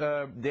course,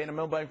 Dana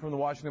Milbank from the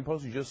Washington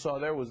Post, you just saw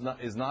there,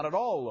 is not at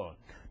all alone.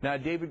 Now,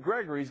 David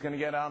Gregory is going to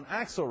get on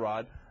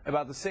Axelrod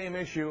about the same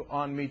issue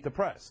on Meet the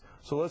Press.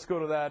 So let's go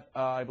to that.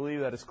 I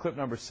believe that is clip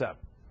number 7.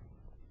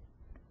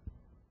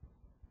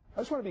 I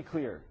just want to be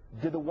clear.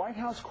 Did the White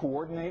House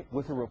coordinate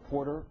with a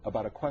reporter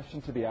about a question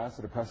to be asked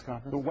at a press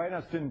conference? The White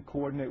House didn't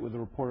coordinate with a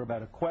reporter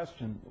about a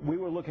question. We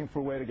were looking for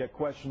a way to get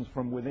questions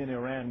from within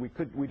Iran. We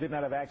did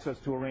not have access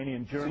to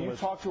Iranian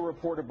journalists. So you talked to a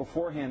reporter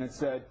beforehand and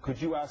said, could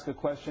you ask a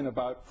question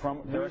about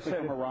directly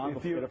from Iran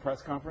at a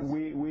press conference?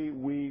 We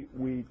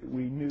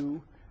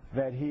knew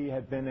that he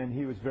had been, and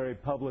he was very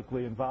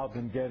publicly involved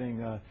in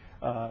getting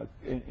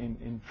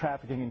in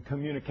trafficking and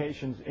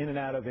communications in and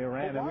out of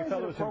Iran. And we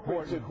felt it was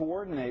appropriate to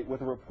coordinate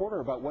with a reporter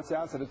about what's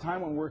asked at a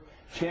time when we're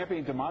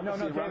championing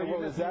democracy around the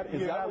world. Is that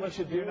what we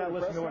should do? You're not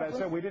listening to what I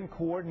said. We didn't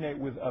coordinate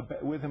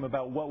with him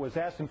about what was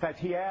asked. In fact,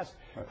 he asked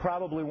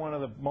probably one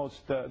of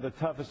the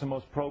toughest and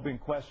most probing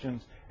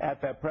questions at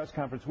that press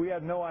conference. We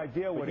had no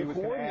idea what he was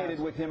going to ask. You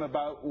coordinated with him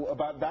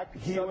about that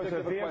subject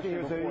of a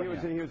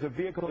question. He was a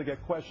vehicle to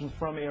get questions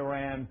from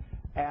Iran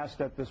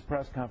asked at this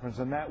press conference,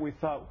 and that we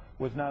thought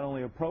was not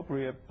only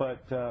appropriate but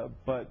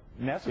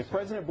necessary. If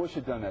President Bush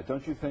had done that,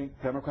 don't you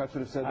think Democrats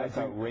would have said that's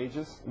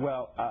outrageous?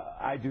 Well,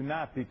 I do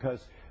not,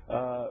 because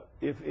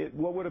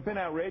what would have been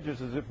outrageous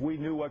is if we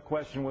knew what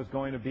question was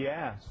going to be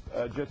asked,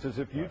 just as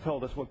if you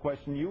told us what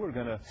question you were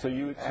going to ask. So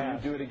you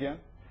do it again?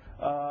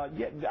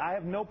 Yeah, I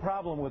have no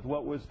problem with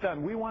what was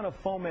done. We want to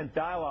foment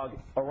dialogue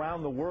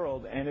around the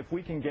world, and if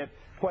we can get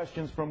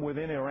questions from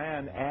within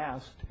Iran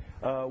asked,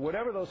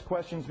 whatever those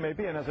questions may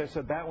be, and as I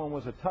said, that one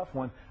was a tough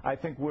one, I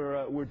think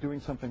we're doing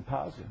something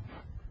positive.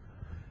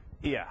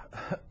 Yeah.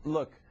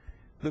 Look,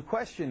 the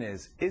question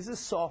is this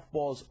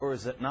softballs or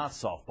is it not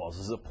softballs?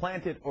 Is it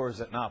planted or is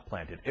it not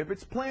planted? If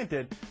it's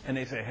planted and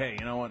they say, hey,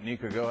 you know what,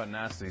 Nico, go ahead and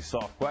ask these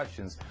soft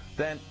questions,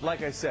 then,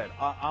 like I said,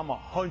 I'm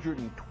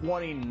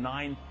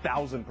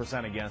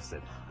 129,000% against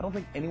it. I don't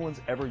think anyone's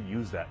ever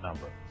used that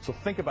number. So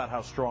think about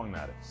how strong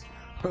that is.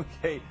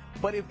 Okay,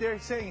 but if they're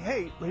saying,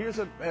 hey, here's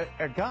a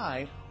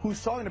guy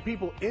who's talking to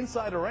people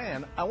inside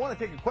Iran, I want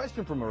to take a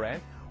question from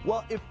Iran.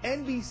 Well, if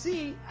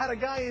NBC had a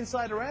guy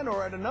inside Iran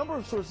or had a number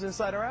of sources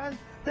inside Iran,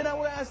 then I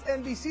would have asked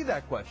NBC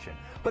that question.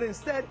 But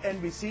instead,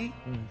 NBC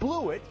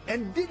blew it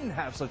and didn't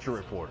have such a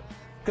reporter.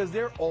 Because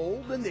they're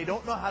old and they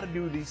don't know how to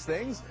do these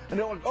things. And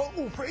they're like, oh,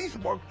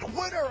 Facebook,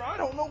 Twitter, I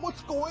don't know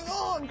what's going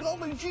on.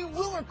 Golden G.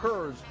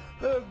 Willikers.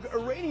 The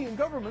Iranian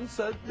government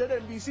said that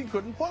NBC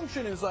couldn't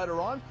function inside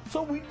Iran,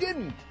 so we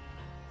didn't.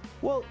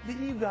 Well,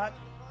 then you got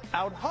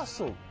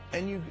out-hustled.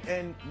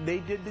 And they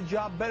did the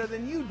job better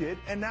than you did,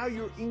 and now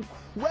you're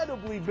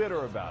incredibly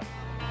bitter about it.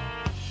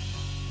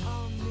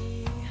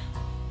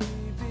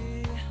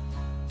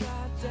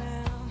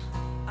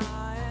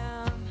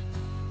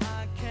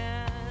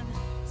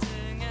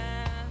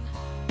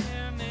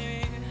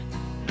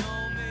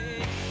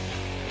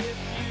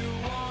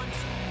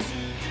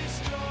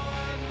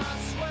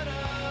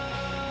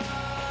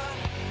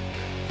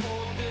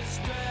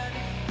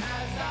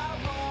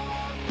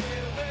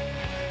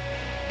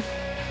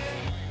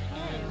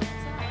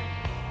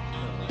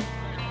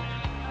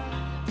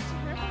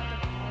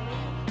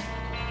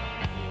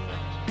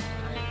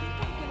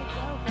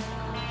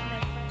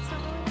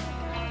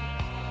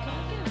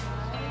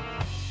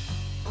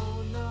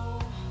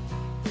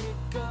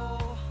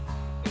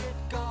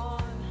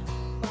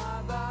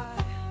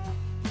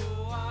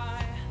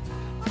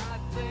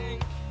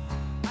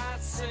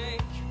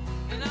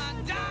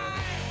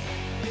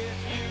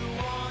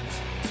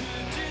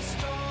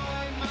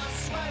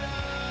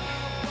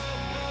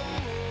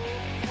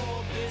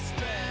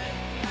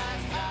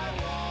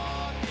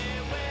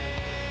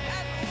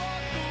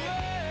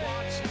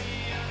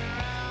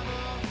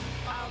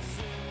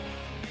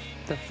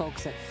 The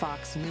folks at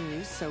Fox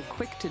News, so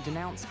quick to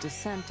denounce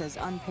dissent as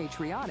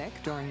unpatriotic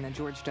during the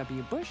George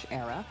W. Bush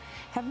era,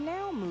 have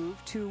now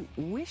moved to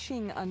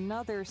wishing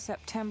another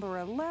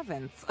September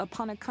 11th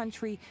upon a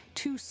country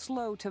too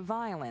slow to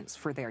violence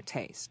for their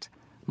taste.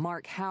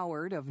 Mark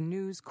Howard of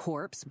News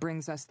Corp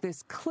brings us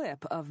this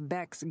clip of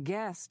Beck's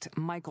guest,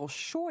 Michael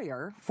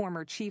Scheuer,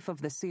 former chief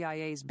of the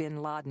CIA's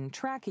bin Laden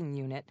tracking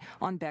unit,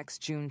 on Beck's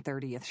June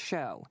 30th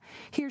show.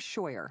 Here's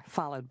Scheuer,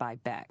 followed by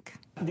Beck.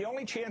 The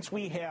only chance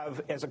we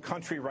have as a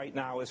country right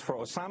now is for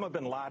Osama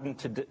bin Laden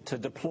to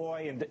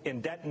deploy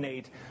and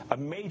detonate a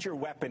major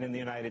weapon in the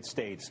United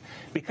States,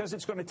 because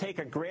it's going to take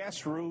a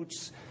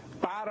grassroots,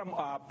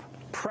 bottom-up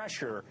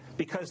pressure,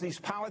 because these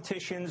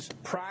politicians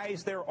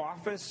prize their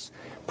office,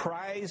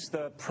 prize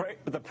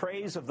the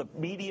praise of the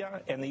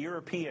media and the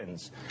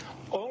Europeans.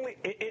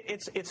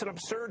 It's an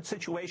absurd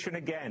situation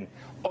again.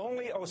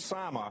 Only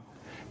Osama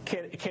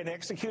can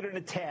execute an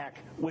attack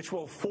which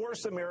will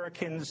force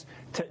Americans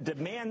to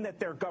demand that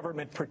their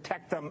government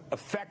protect them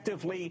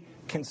effectively,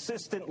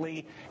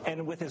 consistently,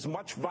 and with as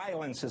much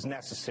violence as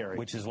necessary.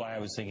 Which is why I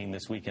was thinking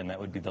this weekend that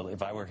would be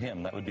if I were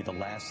him, that would be the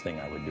last thing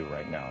I would do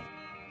right now.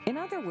 In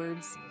other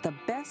words, the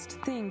best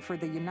thing for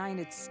the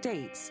United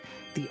States,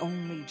 the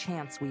only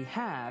chance we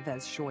have,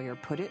 as Scheuer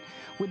put it,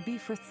 would be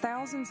for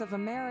thousands of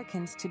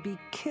Americans to be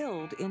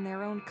killed in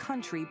their own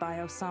country by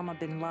Osama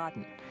bin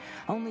Laden.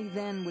 Only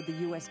then would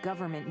the U.S.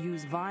 government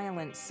use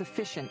violence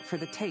sufficient for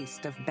the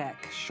taste of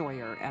Beck,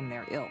 Scheuer, and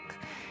their ilk.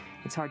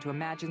 It's hard to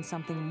imagine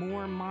something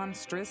more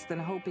monstrous than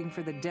hoping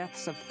for the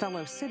deaths of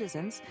fellow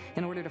citizens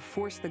in order to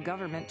force the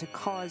government to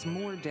cause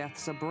more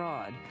deaths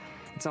abroad.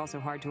 It's also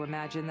hard to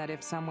imagine that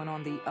if someone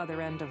on the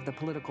other end of the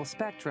political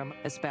spectrum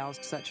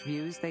espoused such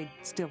views, they'd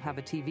still have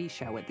a TV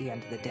show at the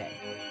end of the day.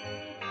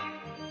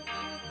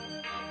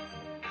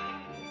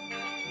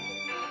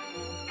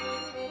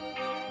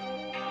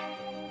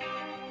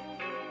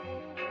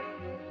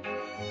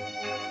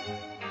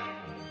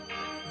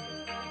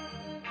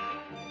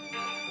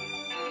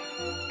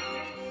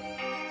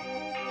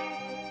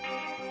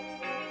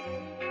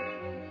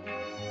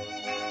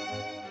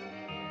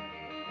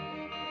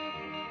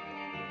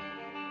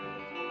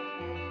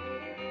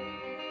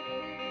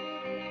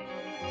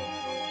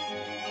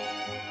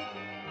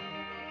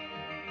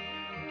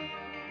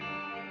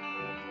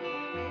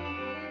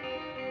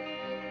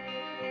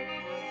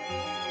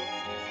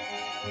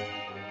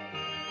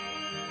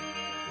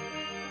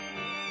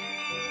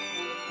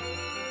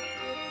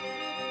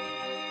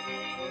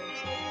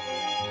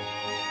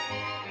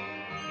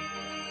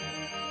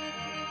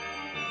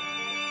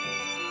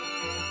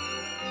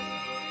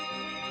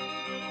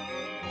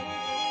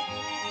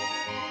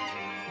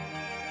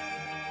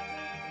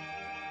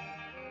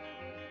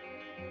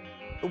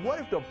 What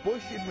if the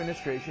Bush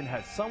administration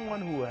had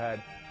someone who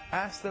had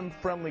asked them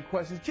friendly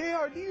questions?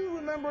 JR, do you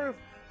remember if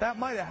that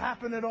might have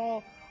happened at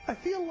all? I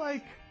feel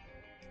like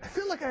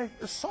I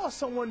saw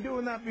someone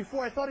doing that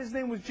before. I thought his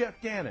name was Jeff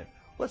Gannon.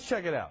 Let's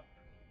check it out.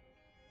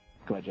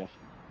 Go ahead, Jeff.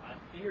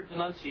 In your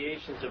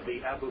denunciations of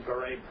the Abu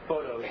Ghraib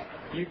photos,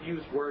 you've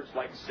used words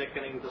like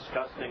sickening,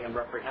 disgusting, and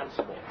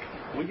reprehensible.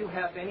 Will you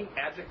have any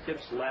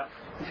adjectives left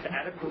to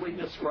adequately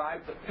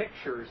describe the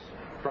pictures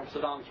from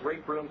Saddam's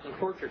rape rooms and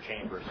torture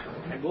chambers?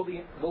 And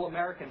will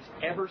Americans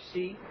ever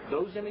see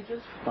those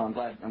images? No,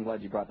 I'm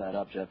glad you brought that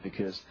up, Jeff,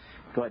 because...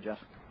 Go ahead, Jeff.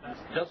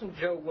 Doesn't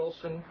Joe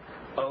Wilson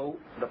owe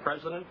the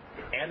President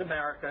and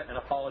America an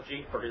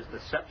apology for his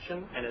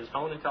deception and his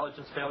own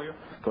intelligence failure?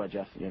 Go ahead,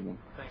 Jeff. Yeah,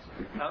 thanks.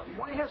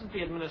 Why hasn't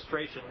the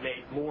administration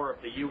made more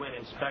of the UN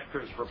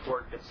inspector's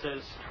report that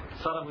says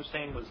Saddam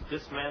Hussein was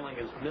dismantling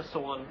his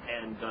missile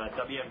and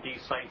WMD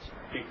sites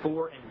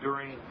before and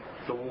during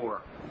the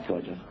war? Go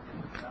ahead,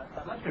 Jeff.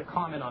 I'd like to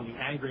comment on the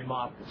angry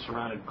mob that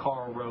surrounded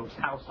Karl Rove's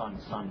house on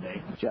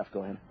Sunday. Jeff,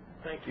 go ahead.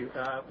 Thank you.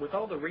 With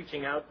all the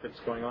reaching out that's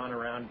going on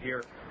around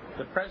here,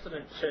 the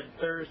President said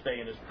Thursday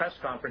in his press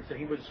conference that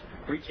he was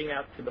reaching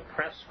out to the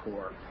press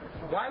corps.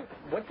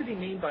 What did he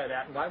mean by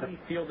that, and why would he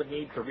feel the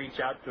need to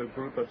reach out to a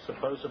group of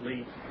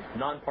supposedly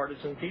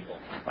nonpartisan people?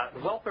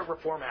 The Welfare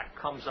Reform Act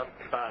comes up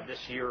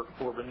this year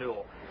for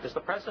renewal. Is the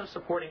President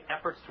supporting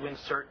efforts to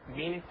insert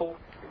meaningful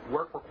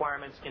work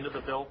requirements into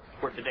the bill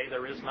where today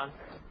there is none?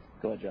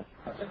 Go ahead, Jeff.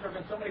 Since there have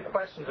been so many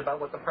questions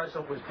about what the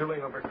President was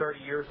doing over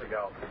 30 years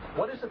ago,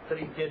 what is it that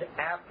he did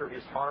after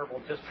his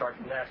honorable discharge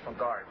from the National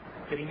Guard?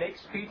 Did he make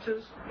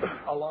speeches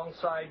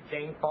alongside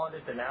Jane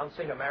Fonda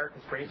denouncing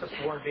Americans' racist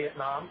war in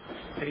Vietnam?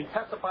 Did he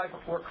testify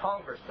before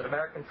Congress that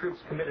American troops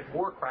committed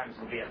war crimes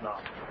in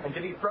Vietnam? And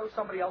did he throw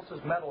somebody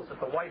else's medals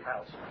at the White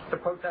House to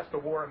protest a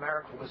war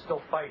America was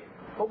still fighting?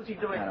 What was he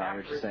doing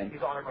after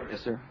his honorable discharge? Yes,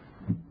 sir.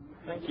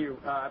 Thank you.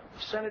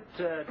 Senate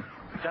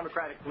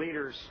Democratic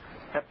leaders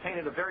have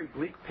painted a very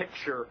bleak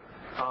picture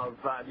of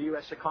the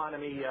U.S.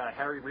 economy.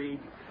 Harry Reid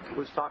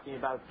was talking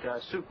about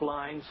soup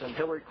lines, and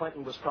Hillary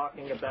Clinton was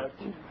talking about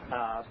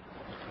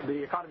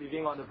the economy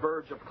being on the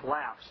verge of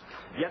collapse.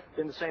 Yet,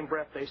 in the same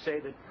breath, they say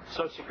that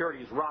Social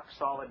Security is rock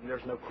solid and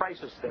there's no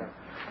crisis there.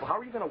 Well, how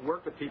are you going to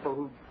work with people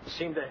who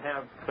seem to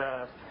have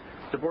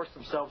divorced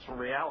themselves from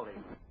reality?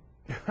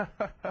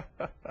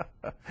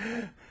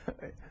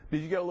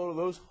 Did you get a load of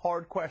those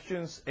hard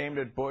questions aimed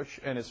at Bush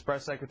and his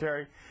press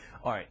secretary?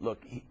 All right,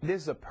 look,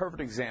 this is a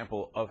perfect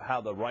example of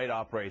how the right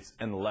operates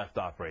and the left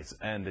operates,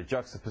 and the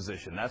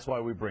juxtaposition. That's why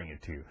we bring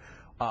it to you.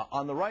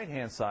 On the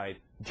right-hand side,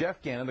 Jeff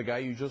Gannon, the guy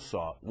you just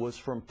saw, was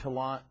from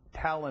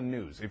Talon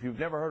News. If you've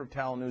never heard of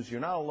Talon News,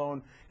 you're not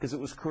alone, because it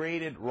was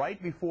created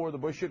right before the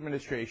Bush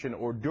administration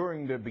or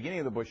during the beginning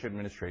of the Bush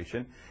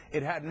administration.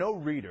 It had no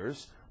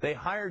readers. They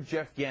hired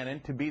Jeff Gannon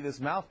to be this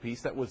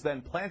mouthpiece that was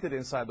then planted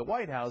inside the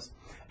White House.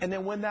 And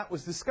then when that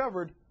was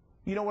discovered,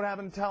 you know what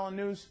happened to Talon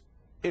News?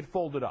 It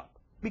folded up.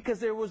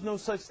 Because there was no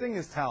such thing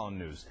as Talon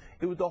News.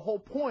 The whole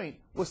point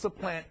was to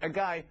plant a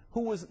guy who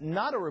was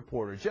not a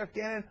reporter. Jeff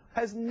Gannon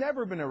has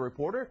never been a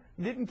reporter,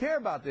 didn't care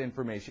about the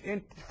information.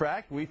 In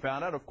fact, we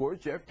found out, of course,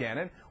 Jeff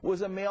Gannon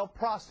was a male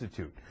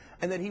prostitute,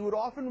 and that he would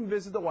often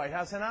visit the White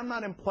House, and I'm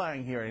not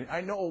implying here, and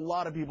I know a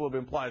lot of people have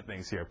implied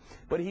things here,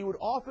 but he would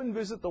often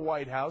visit the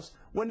White House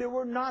when there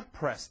were not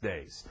press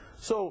days.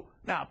 So,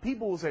 now,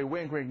 people will say,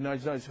 wink, wink,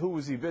 nudge, nudge, who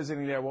was he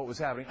visiting there, what was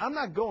happening? I'm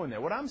not going there.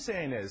 What I'm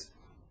saying is,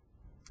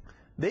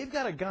 they've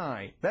got a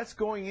guy that's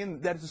going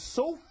in that is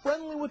so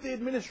friendly with the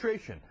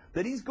administration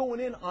that he's going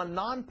in on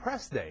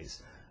non-press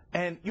days.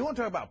 And you want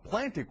to talk about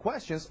planted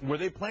questions. Were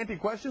they planting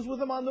questions with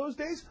him on those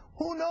days?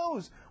 Who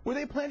knows? Were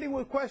they planting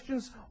with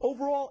questions?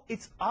 Overall,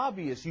 it's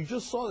obvious. You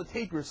just saw the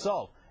tape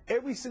yourself.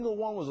 Every single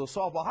one was a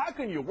softball. How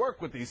can you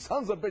work with these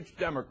sons of bitch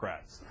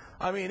Democrats?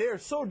 I mean, they're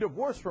so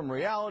divorced from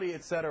reality,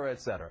 et cetera, et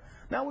cetera.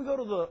 Now we go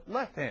to the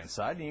left-hand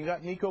side, and you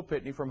got Nico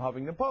Pitney from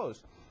Huffington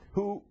Post,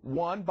 who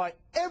won, by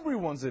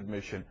everyone's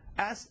admission,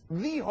 asked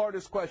the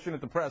hardest question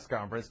at the press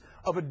conference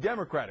of a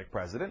Democratic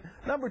president.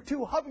 Number two,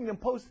 Huffington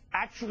Post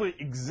actually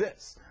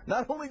exists.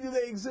 Not only do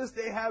they exist,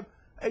 they have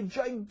a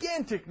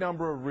gigantic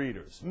number of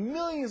readers,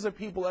 millions of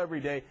people every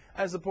day,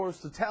 as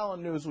opposed to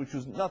Talon News, which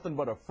was nothing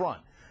but a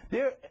front.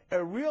 They're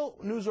a real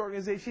news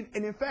organization,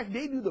 and in fact,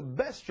 they do the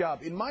best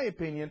job, in my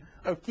opinion,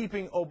 of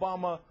keeping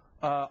Obama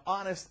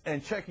honest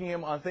and checking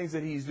him on things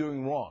that he's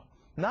doing wrong.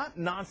 Not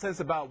nonsense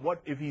about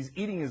what if he's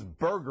eating his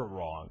burger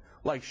wrong,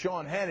 like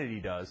Sean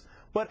Hannity does,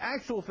 but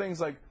actual things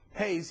like,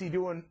 hey, is he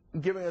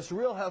giving us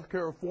real health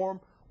care reform,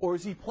 or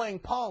is he playing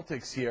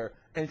politics here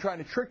and trying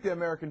to trick the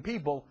American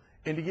people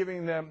into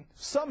giving them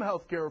some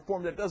health care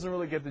reform that doesn't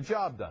really get the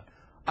job done?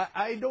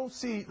 I don't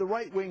see the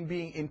right wing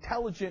being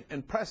intelligent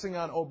and pressing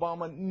on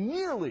Obama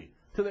nearly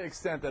to the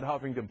extent that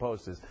Huffington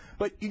Post is.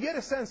 But you get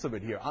a sense of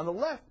it here. On the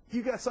left,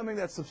 you got something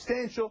that's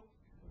substantial,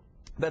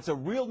 that's a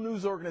real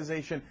news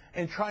organization,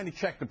 and trying to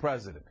check the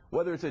president,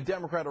 whether it's a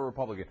Democrat or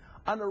Republican.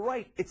 On the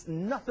right, it's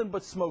nothing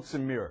but smokes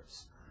and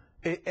mirrors.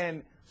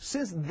 And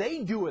since they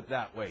do it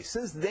that way,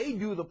 since they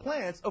do the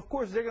plans, of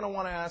course they're going to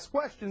want to ask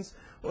questions,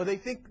 or they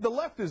think the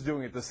left is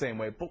doing it the same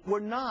way. But we're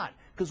not,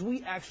 because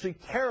we actually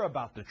care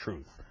about the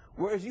truth,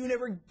 whereas you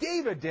never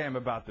gave a damn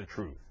about the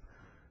truth.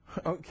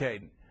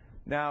 Okay,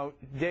 now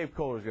Dave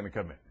Kohler's going to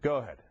come in. Go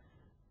ahead.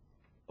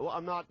 Well,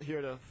 I'm not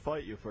here to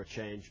fight you for a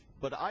change,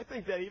 but I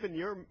think that even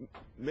you're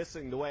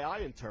missing the way I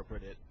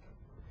interpret it.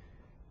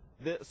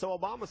 So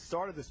Obama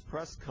started this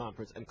press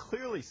conference and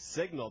clearly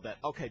signaled that,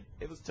 okay,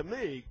 it was to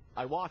me,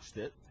 I watched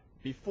it,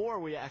 before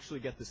we actually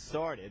get this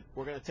started,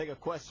 we're going to take a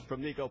question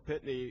from Nico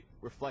Pitney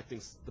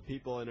reflecting the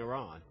people in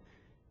Iran.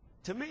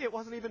 To me, it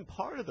wasn't even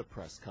part of the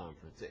press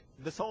conference.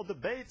 This whole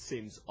debate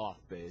seems off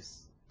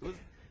base. It was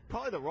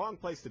probably the wrong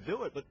place to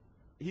do it, but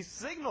he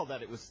signaled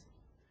that it was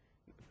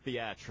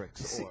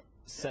theatrics or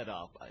set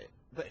up.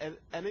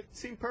 And it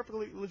seemed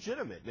perfectly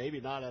legitimate. Maybe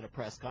not at a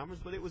press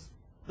conference, but it was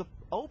the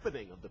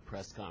opening of the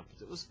press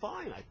conference. It was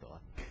fine, I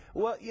thought.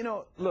 Well, you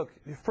know, look,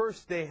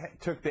 first they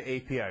took the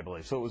AP, I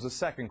believe, so it was a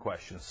second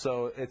question.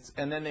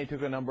 And then they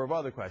took a number of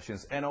other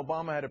questions, and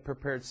Obama had a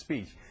prepared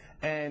speech.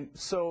 And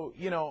so,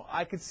 you know,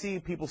 I could see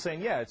people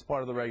saying, yeah, it's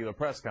part of the regular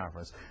press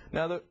conference.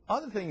 Now, the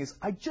other thing is,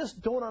 I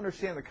just don't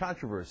understand the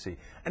controversy.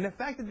 And the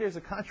fact that there's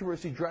a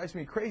controversy drives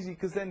me crazy,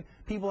 because then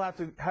people have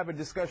to have a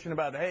discussion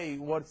about, hey,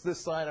 what's this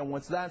side and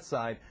what's that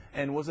side,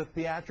 and was it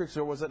theatrics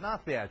or was it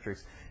not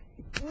theatrics?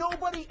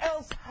 Nobody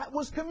else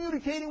was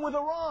communicating with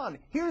Iran.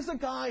 Here's a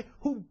guy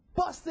who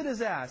busted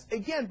his ass,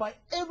 again, by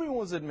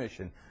everyone's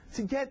admission,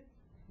 to get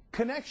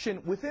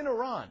connection within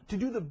Iran, to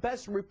do the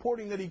best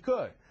reporting that he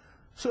could.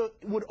 So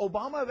would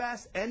Obama have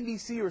asked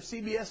NBC or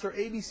CBS or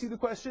ABC the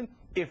question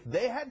if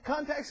they had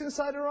contacts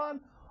inside Iran?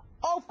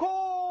 Of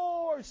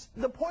course!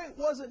 The point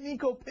wasn't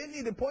Nico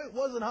Pitney. The point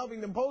wasn't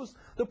Huffington Post.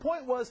 The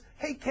point was,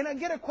 hey, can I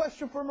get a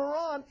question from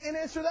Iran and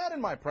answer that in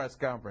my press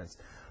conference?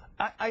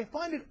 I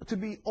find it to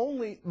be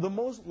only the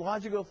most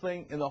logical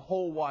thing in the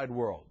whole wide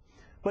world.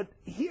 But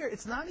here,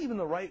 it's not even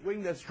the right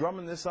wing that's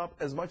drumming this up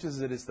as much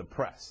as it is the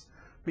press.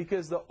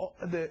 Because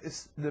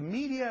the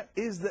media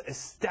is the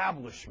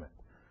establishment.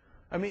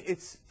 I mean,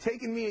 it's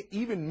taken me,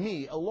 even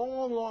me, a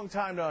long, long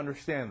time to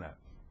understand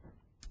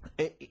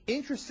that.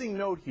 Interesting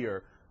note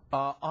here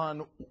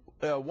on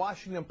a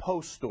Washington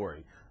Post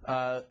story.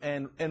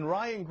 And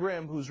Ryan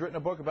Grimm, who's written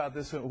a book about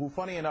this, who,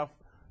 funny enough,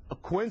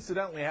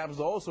 coincidentally happens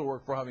to also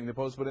work for Huffington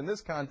Post, but in this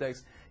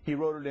context, he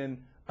wrote it in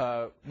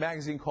a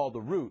magazine called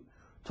The Root,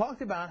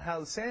 talked about how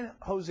the San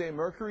Jose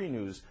Mercury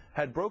News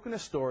had broken a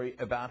story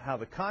about how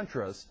the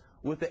Contras,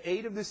 with the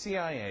aid of the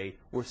CIA,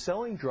 were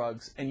selling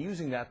drugs and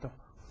using that to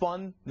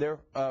fund their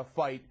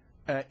fight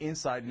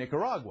inside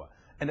Nicaragua,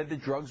 and that the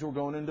drugs were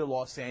going into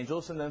Los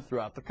Angeles and then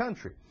throughout the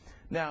country.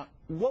 Now,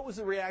 what was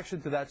the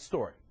reaction to that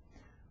story?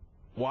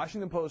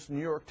 Washington Post,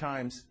 New York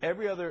Times,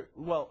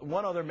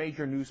 one other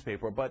major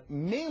newspaper, but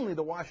mainly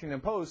the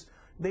Washington Post,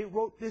 they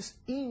wrote this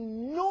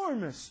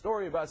enormous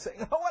story about saying,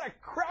 oh, what a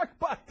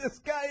crackpot this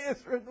guy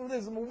is, for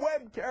this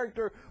web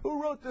character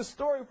who wrote this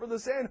story for the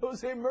San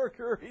Jose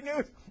Mercury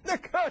News. The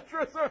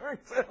Contras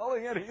aren't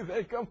selling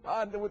anything. Come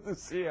on with the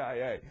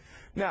CIA.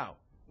 Now,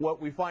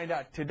 what we find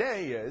out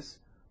today is,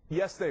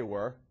 yes, they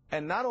were.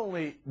 And not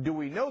only do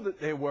we know that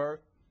they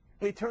were,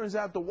 it turns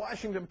out the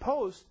Washington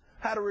Post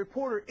had a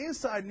reporter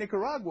inside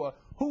Nicaragua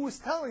who was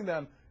telling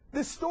them,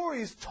 this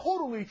story is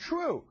totally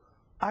true.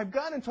 I've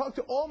gone and talked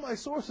to all my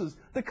sources.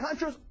 The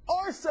Contras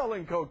are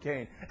selling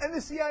cocaine, and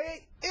the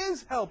CIA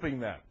is helping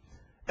them.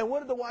 And what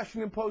did the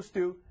Washington Post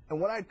do?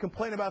 And what I'd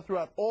complain about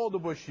throughout all the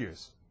Bush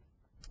years,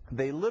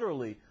 they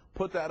literally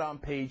put that on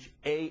page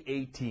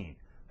A18.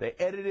 They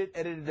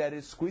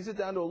edited, squeezed it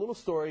down to a little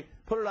story,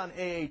 put it on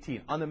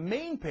A18. On the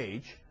main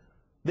page,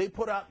 they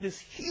put out this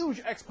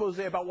huge expose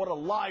about what a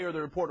liar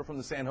the reporter from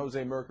the San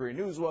Jose Mercury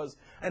News was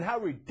and how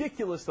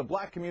ridiculous the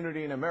black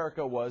community in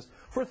America was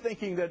for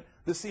thinking that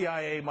the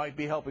CIA might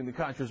be helping the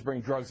Contras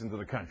bring drugs into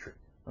the country.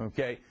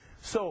 Okay?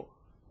 So,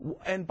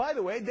 and by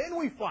the way, then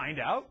we find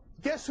out,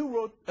 guess who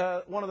wrote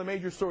one of the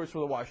major stories for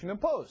the Washington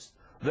Post?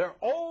 Their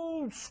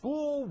old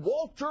school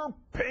Walter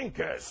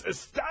Pincus,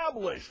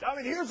 established. I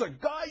mean, here's a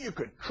guy you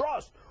could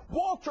trust,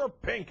 Walter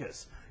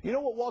Pincus. You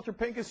know what Walter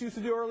Pincus used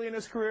to do early in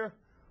his career?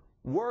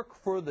 Work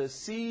for the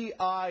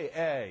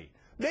CIA.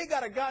 They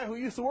got a guy who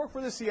used to work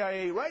for the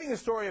CIA writing a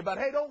story about,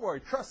 hey, don't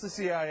worry, trust the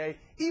CIA,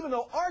 even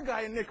though our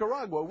guy in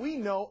Nicaragua, we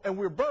know and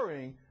we're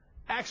burying,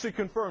 actually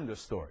confirmed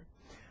this story.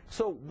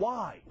 So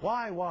why?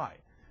 Why?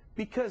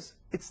 Because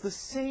it's the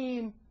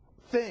same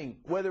thing,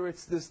 whether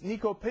it's this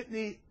Nico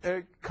Pitney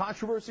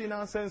controversy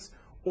nonsense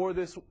or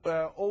this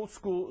old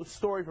school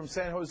story from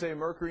San Jose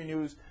Mercury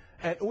News,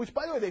 and which,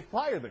 by the way, they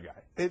fired the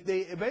guy. They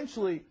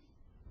eventually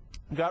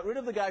got rid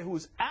of the guy who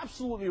was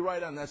absolutely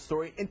right on that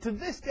story, and to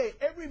this day,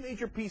 every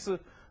major piece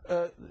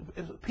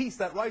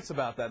that writes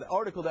about that,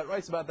 article that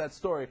writes about that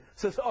story,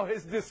 says, oh,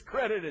 his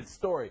discredited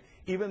story,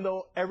 even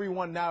though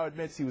everyone now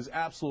admits he was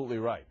absolutely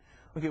right.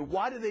 Okay,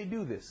 why do they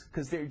do this?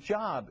 Because their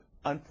job,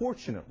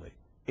 unfortunately,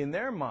 in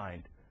their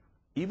mind,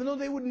 even though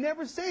they would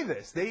never say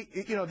this, they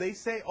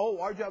say, oh,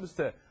 our job is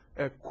to,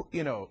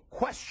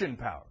 question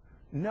power.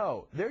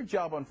 No, their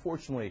job,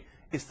 unfortunately,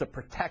 is to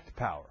protect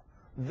power.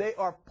 They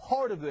are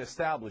part of the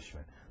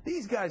establishment.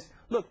 These guys,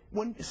 look,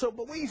 but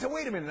you say,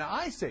 wait a minute, now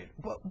I say it,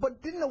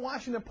 but didn't the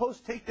Washington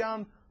Post take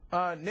down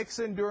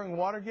Nixon during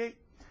Watergate?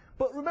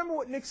 But remember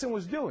what Nixon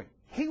was doing.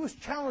 He was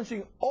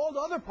challenging all the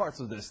other parts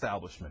of the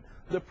establishment,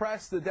 the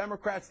press, the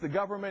Democrats, the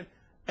government,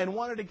 and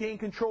wanted to gain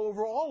control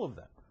over all of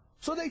them.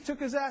 So they took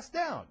his ass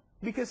down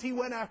because he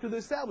went after the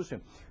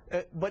establishment.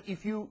 But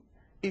if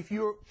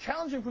you're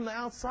challenging from the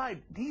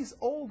outside, these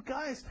old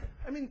guys,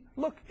 I mean,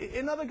 look,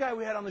 another guy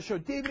we had on the show,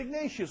 David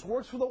Ignatius,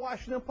 works for the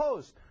Washington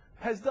Post,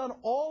 has done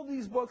all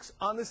these books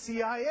on the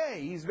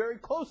CIA. He's very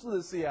close to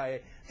the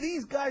CIA.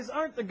 These guys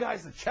aren't the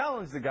guys that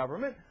challenge the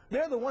government.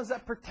 They're the ones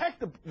that protect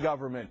the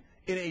government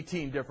in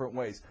 18 different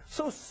ways.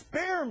 So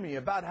spare me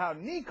about how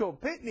Nico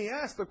Pitney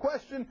asked the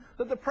question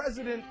that the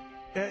president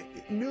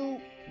knew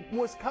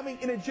was coming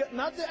in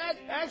not the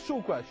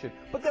actual question,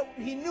 but that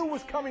he knew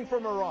was coming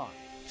from Iran.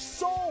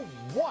 So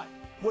what?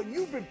 When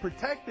you've been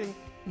protecting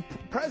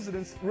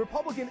presidents,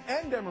 Republican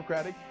and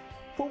Democratic,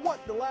 for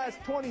what, the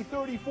last 20,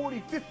 30,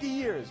 40, 50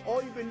 years?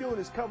 All you've been doing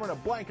is covering a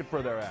blanket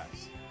for their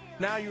ass.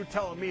 Now you're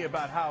telling me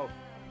about how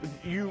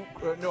you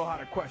know how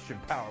to question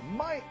power.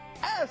 My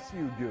ass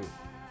you do.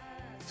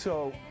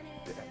 So,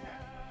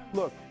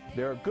 look,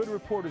 there are good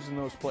reporters in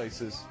those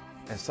places,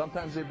 and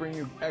sometimes they bring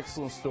you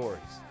excellent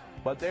stories.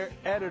 But their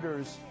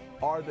editors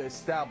are the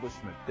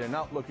establishment. They're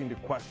not looking to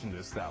question the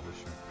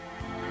establishment.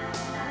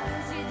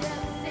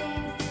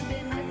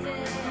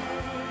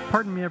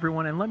 Pardon me,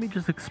 everyone, and let me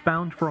just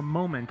expound for a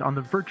moment on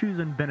the virtues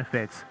and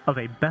benefits of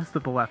a Best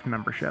of the Left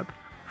membership.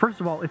 First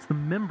of all, it's the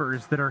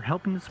members that are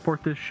helping to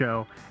support this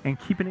show and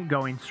keeping it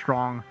going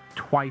strong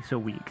twice a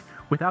week.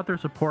 Without their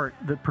support,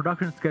 the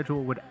production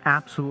schedule would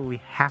absolutely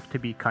have to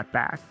be cut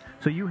back.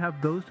 So you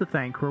have those to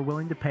thank who are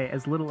willing to pay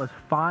as little as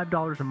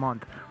 $5 a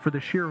month for the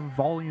sheer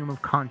volume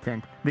of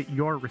content that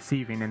you're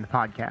receiving in the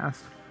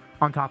podcast.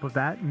 On top of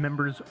that,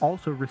 members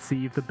also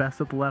receive the Best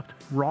of the Left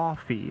Raw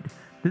feed.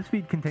 This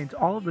feed contains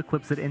all of the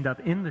clips that end up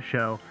in the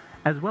show,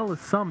 as well as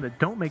some that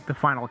don't make the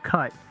final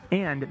cut,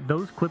 and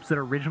those clips that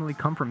originally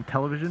come from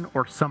television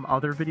or some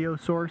other video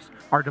source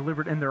are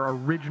delivered in their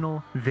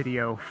original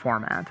video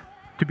format.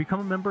 To become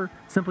a member,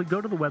 simply go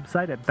to the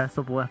website at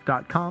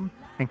bestoftheleft.com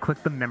and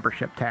click the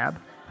membership tab.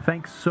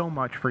 Thanks so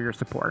much for your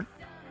support.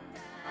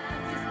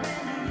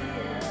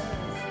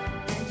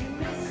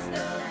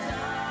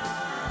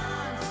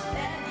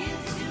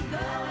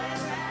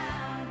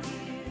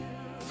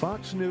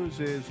 Fox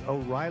News'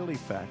 O'Reilly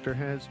Factor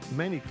has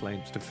many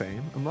claims to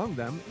fame. Among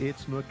them,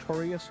 its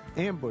notorious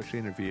ambush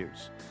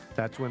interviews.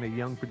 That's when a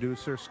young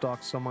producer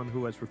stalks someone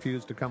who has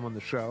refused to come on the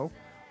show,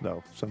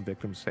 though some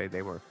victims say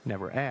they were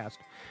never asked,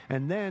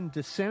 and then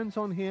descends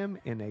on him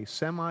in a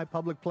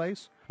semi-public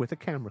place with a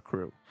camera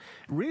crew.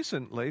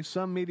 Recently,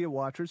 some media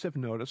watchers have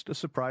noticed a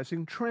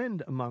surprising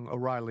trend among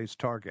O'Reilly's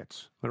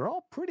targets. They're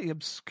all pretty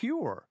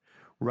obscure.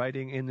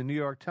 Writing in the New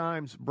York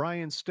Times,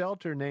 Brian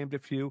Stelter named a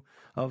few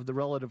of the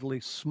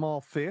relatively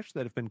small fish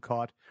that have been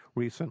caught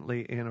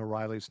recently in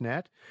O'Reilly's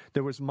net.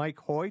 There was Mike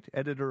Hoyt,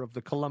 editor of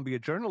the Columbia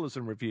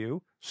Journalism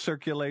Review,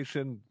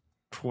 circulation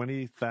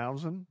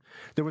 20,000.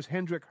 There was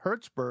Hendrik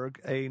Hertzberg,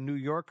 a New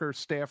Yorker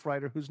staff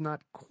writer who's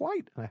not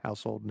quite a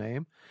household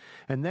name.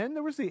 And then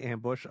there was the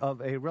ambush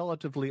of a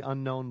relatively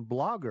unknown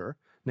blogger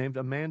named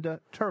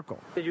Amanda Turkle.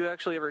 Did you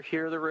actually ever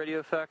hear the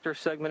Radio Factor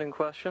segment in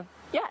question?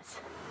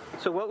 Yes.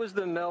 So what was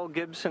the Mel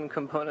Gibson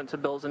component to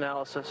Bill's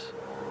analysis?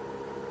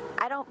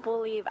 I don't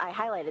believe I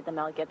highlighted the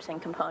Mel Gibson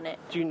component.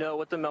 Do you know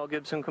what the Mel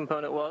Gibson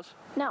component was?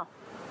 No.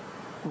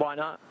 Why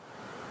not?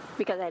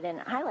 Because I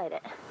didn't highlight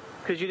it.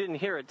 Because you didn't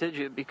hear it, did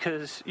you?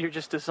 Because you're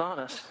just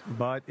dishonest.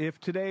 But if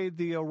today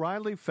the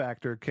O'Reilly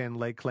Factor can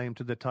lay claim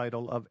to the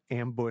title of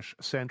Ambush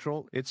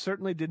Central, it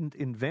certainly didn't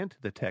invent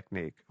the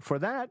technique. For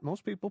that,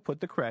 most people put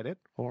the credit,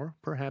 or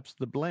perhaps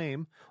the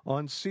blame,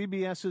 on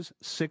CBS's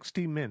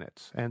 60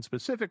 Minutes, and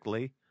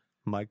specifically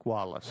Mike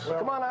Wallace.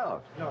 Come on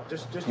out. No,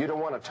 just. You don't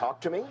want to talk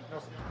to me?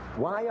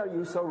 Why are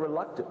you so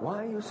reluctant?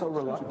 Why are you so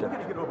reluctant? We're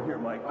going to get over here,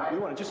 Mike. We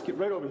want to just get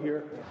right over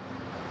here.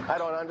 I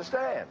don't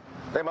understand.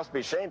 They must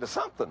be ashamed of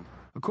something.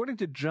 According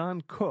to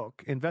John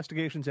Cook,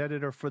 investigations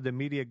editor for the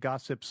media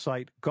gossip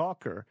site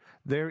Gawker,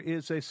 there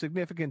is a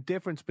significant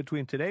difference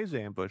between today's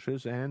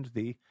ambushes and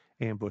the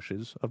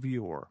ambushes of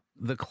yore.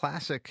 The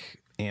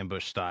classic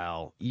ambush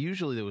style,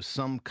 usually there was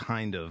some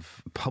kind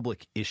of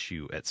public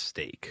issue at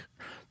stake.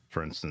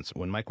 For instance,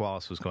 when Mike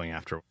Wallace was going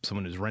after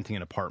someone who's renting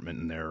an apartment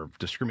and they're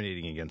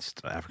discriminating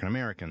against African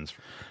Americans,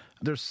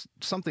 there's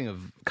something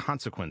of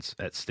consequence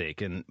at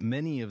stake, and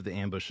many of the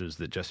ambushes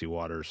that Jesse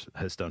Waters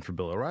has done for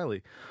Bill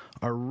O'Reilly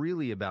are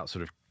really about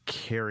sort of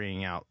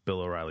carrying out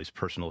Bill O'Reilly's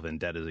personal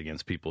vendettas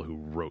against people who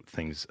wrote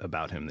things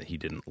about him that he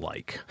didn't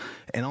like.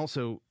 And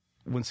also,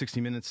 when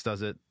 60 Minutes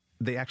does it,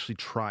 they actually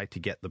try to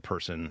get the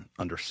person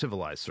under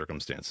civilized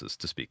circumstances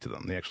to speak to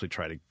them. They actually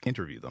try to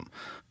interview them.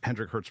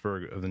 Hendrik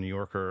Hertzberg of The New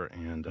Yorker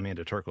and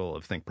Amanda Turkle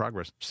of Think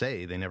Progress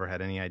say they never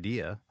had any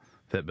idea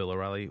that Bill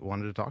O'Reilly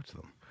wanted to talk to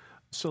them.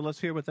 So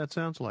let's hear what that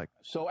sounds like.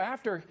 So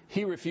after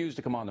he refused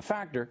to come on The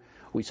Factor,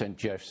 we sent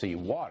Jesse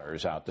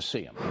Waters out to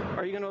see him.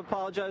 Are you going to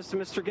apologize to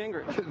Mr.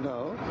 Gingrich?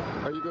 No.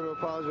 Are you going to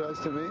apologize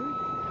to me?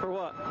 For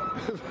what?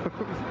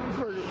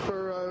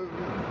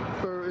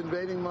 for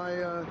invading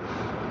my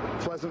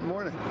pleasant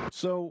morning.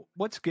 So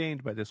what's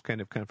gained by this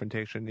kind of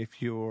confrontation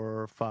if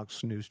you're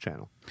Fox News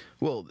Channel?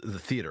 Well, the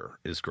theater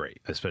is great,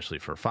 especially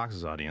for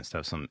Fox's audience, to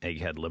have some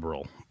egghead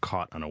liberal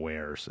caught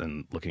unawares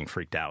and looking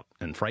freaked out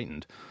and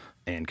frightened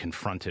and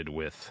confronted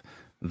with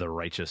the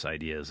righteous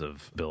ideas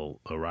of Bill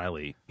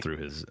O'Reilly through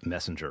his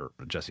messenger,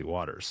 Jesse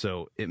Waters.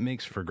 So it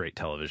makes for great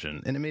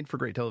television, and it made for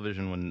great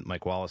television when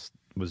Mike Wallace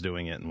was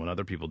doing it and when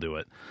other people do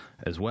it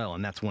as well,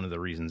 and that's one of the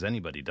reasons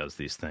anybody does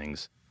these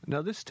things.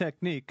 Now, this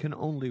technique can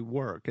only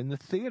work, and the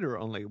theater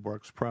only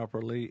works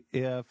properly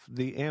if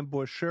the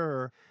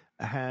ambusher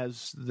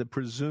has the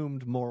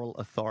presumed moral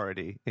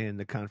authority in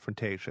the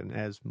confrontation,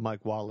 as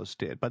Mike Wallace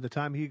did. By the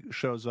time he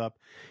shows up,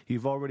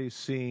 you've already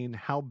seen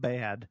how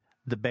bad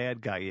the bad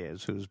guy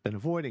is who's been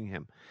avoiding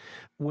him.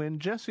 When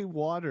Jesse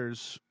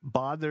Waters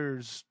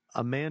bothers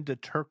Amanda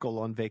Turkle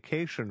on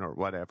vacation or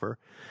whatever,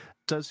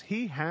 does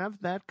he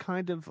have that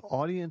kind of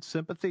audience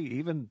sympathy,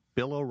 even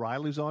Bill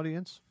O'Reilly's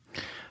audience?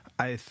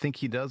 I think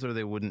he does, or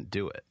they wouldn't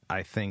do it.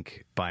 I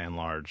think, by and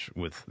large,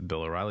 with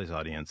Bill O'Reilly's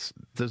audience,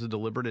 there's a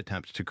deliberate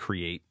attempt to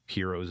create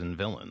heroes and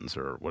villains,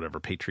 or whatever,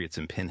 patriots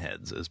and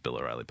pinheads, as Bill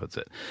O'Reilly puts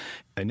it.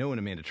 I know in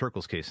Amanda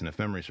Turkle's case, and if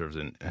memory serves,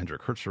 in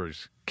Hendrik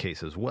Hertzberg's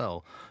case as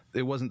well,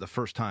 it wasn't the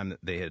first time that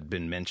they had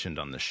been mentioned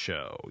on the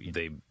show.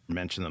 They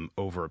mentioned them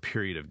over a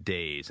period of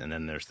days, and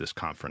then there's this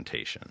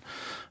confrontation.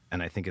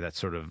 And I think that's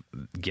sort of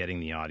getting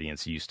the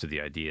audience used to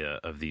the idea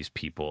of these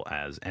people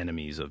as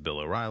enemies of Bill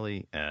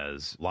O'Reilly,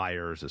 as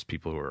liars, as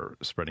people who are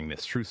spreading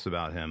mistruths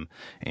about him,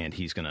 and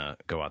he's going to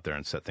go out there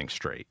and set things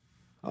straight.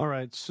 All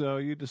right, so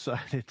you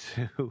decided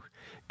to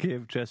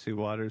give Jesse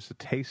Waters a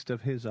taste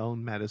of his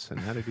own medicine.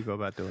 How did you go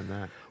about doing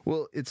that?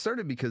 Well, it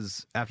started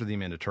because after the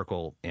Amanda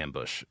Turkle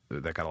ambush,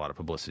 that got a lot of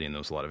publicity and there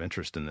was a lot of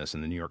interest in this,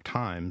 and the New York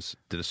Times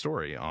did a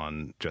story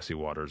on Jesse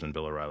Waters and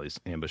Bill O'Reilly's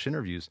ambush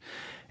interviews,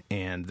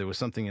 and there was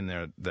something in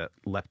there that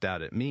leapt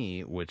out at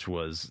me, which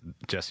was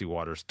Jesse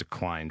Waters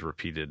declined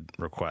repeated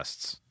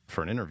requests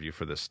for an interview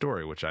for this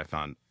story, which I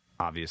found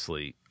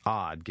obviously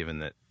odd, given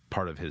that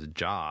part of his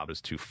job is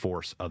to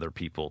force other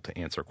people to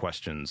answer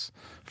questions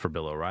for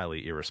Bill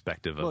O'Reilly,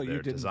 irrespective of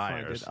their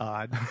desires.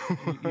 Well, you didn't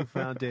find it odd. You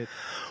found it.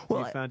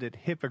 You found it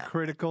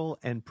hypocritical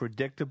and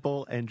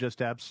predictable and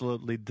just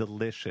absolutely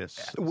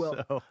delicious.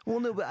 Well,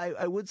 no, but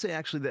I would say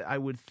actually that I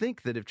would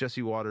think that if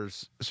Jesse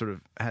Waters sort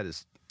of had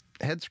his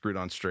head screwed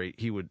on straight,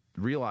 he would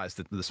realize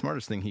that the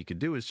smartest thing he could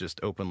do is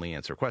just openly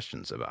answer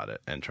questions about it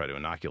and try to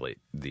inoculate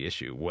the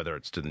issue, whether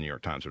it's to the New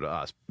York Times or to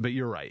us. But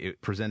you're right, it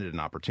presented an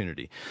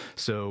opportunity.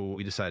 So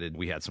we decided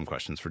we had some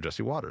questions for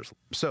Jesse Waters.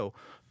 So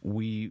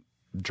we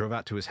drove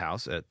out to his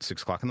house at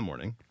 6 o'clock in the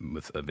morning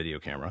with a video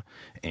camera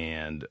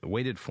and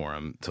waited for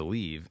him to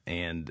leave,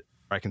 and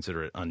I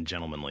consider it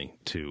ungentlemanly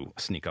to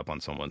sneak up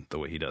on someone the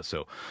way he does.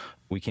 So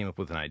we came up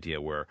with an idea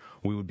where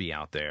we would be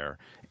out there,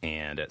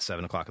 and at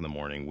 7 o'clock in the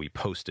morning, we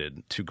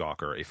posted to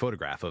Gawker a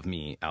photograph of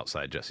me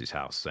outside Jesse's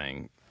house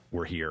saying,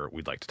 "We're here,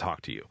 we'd like to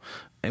talk to you."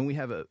 And we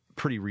have a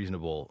pretty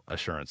reasonable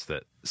assurance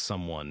that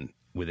someone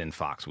within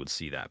Fox would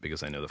see that,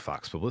 because I know the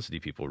Fox publicity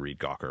people read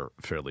Gawker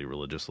fairly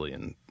religiously,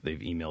 and they've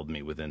emailed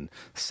me within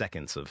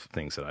seconds of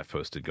things that I've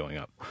posted going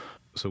up.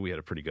 So we had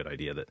a pretty good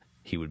idea that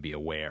he would be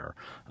aware.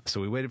 So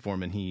we waited for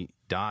him, and he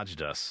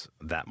dodged us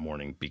that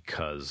morning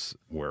because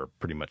we're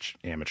pretty much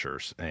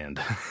amateurs, and,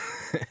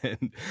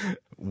 and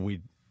we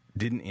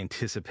didn't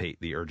anticipate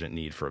the urgent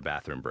need for a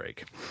bathroom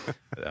break.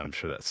 I'm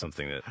sure that's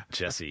something that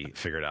Jesse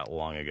figured out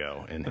long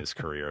ago in his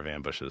career of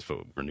ambushes, but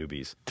we're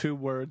newbies. 2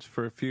 words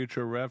for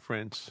future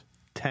reference: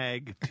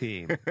 tag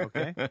team.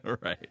 Okay?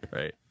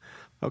 Right.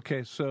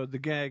 Okay, so the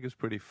gag is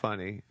pretty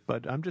funny,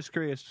 but I'm just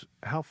curious,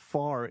 how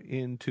far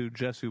into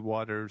Jesse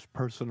Waters'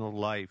 personal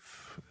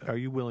life are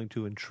you willing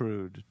to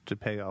intrude to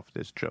pay off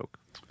this joke?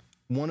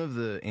 One of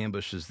the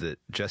ambushes that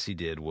Jesse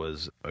did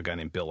was a guy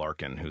named Bill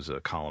Arkin, who's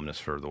a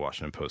columnist for the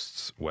Washington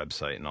Post's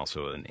website and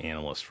also an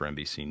analyst for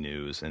NBC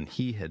News, and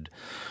he had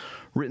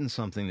written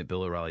something that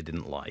Bill O'Reilly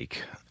didn't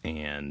like,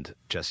 and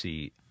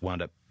Jesse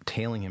wound up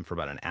tailing him for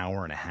about an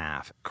hour and a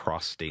half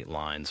across state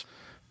lines.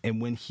 And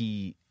when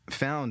he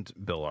found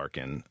Bill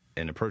Arkin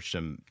and approached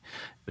him,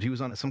 he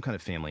was on some kind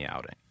of family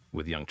outing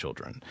with young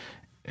children,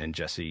 and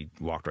Jesse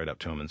walked right up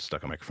to him and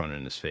stuck a microphone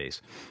in his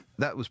face.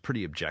 That was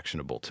pretty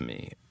objectionable to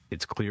me.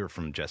 It's clear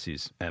from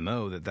Jesse's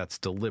MO that that's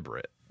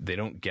deliberate. They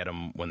don't get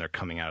them when they're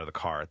coming out of the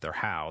car at their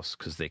house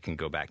because they can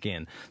go back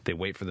in. They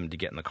wait for them to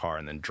get in the car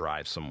and then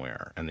drive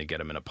somewhere, and they get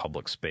them in a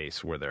public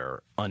space where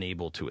they're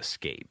unable to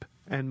escape.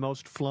 And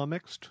most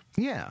flummoxed?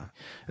 Yeah,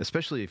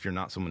 especially if you're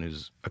not someone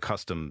who's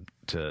accustomed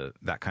to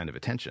that kind of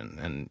attention,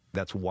 and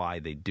that's why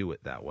they do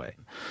it that way.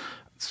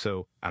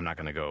 So I'm not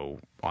going to go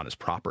on his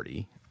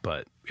property,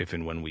 but if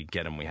and when we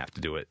get him, we have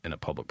to do it in a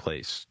public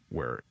place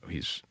where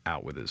he's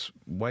out with his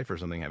wife or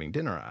something having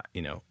dinner.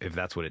 You know, if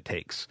that's what it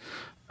takes,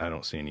 I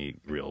don't see any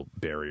real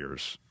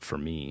barriers for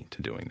me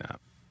to doing that.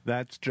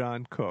 That's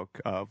John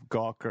Cook of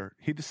Gawker.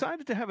 He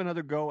decided to have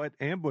another go at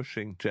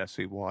ambushing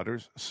Jesse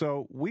Waters,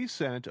 so we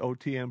sent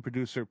OTM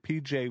producer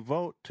PJ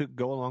Vogt to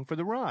go along for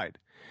the ride.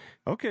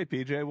 Okay,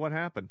 PJ, what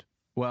happened?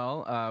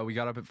 Well, we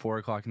got up at 4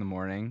 o'clock in the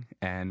morning,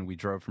 and we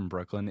drove from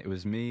Brooklyn. It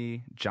was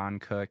me, John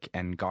Cook,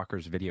 and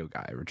Gawker's video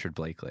guy, Richard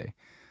Blakely.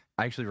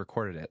 I actually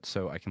recorded it,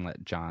 so I can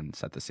let John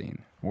set the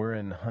scene. We're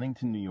in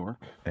Huntington, New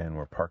York, and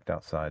we're parked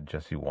outside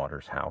Jesse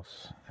Waters'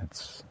 house.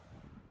 It's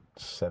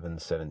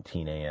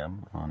 7:17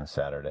 a.m. on a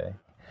Saturday,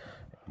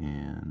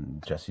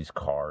 and Jesse's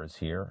car is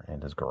here,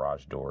 and his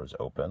garage door is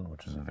open,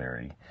 which is a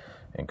very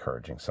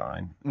encouraging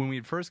sign. When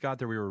we first got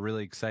there, we were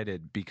really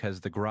excited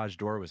because the garage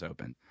door was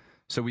open.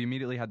 So we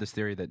immediately had this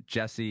theory that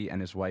Jesse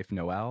and his wife,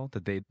 Noelle,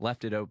 that they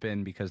left it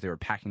open because they were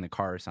packing the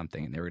car or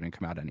something, and they were going to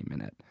come out any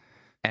minute.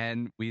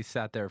 And we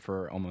sat there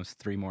for almost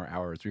 3 more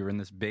hours. We were in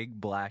this big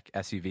black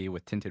SUV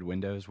with tinted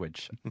windows,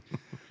 which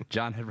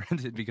John had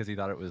rented because he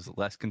thought it was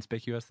less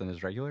conspicuous than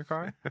his regular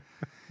car.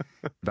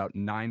 About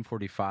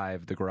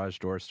 9:45, the garage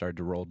door started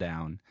to roll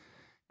down.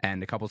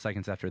 And a couple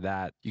seconds after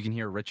that, you can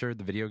hear Richard,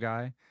 the video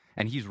guy,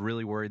 and he's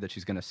really worried that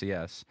she's going to see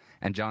us.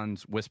 And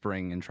John's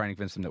whispering and trying to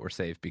convince him that we're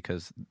safe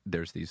because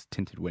there's these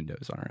tinted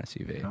windows on our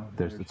SUV. No,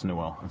 it's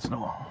Noelle. It's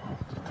Noelle.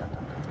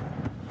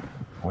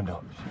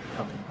 Window.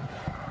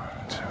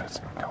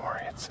 Don't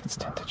worry, it's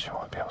tinted. She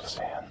won't be able to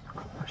see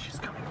in. She's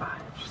coming by.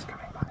 She's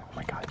coming by. Oh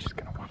my God, she's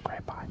going to walk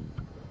right by.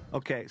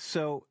 Okay,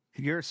 so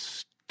you're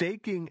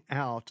staking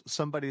out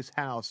somebody's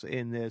house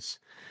in this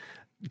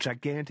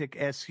gigantic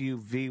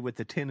SUV with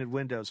the tinted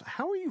windows.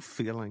 How are you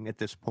feeling at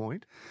this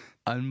point?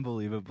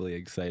 Unbelievably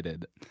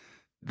excited.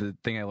 The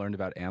thing I learned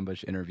about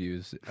ambush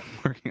interviews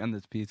working on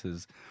this piece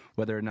is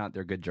whether or not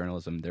they're good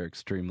journalism, they're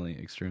extremely,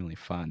 extremely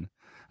fun.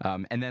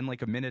 And then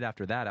like a minute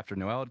after that, after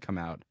Noelle had come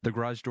out, the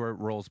garage door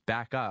rolls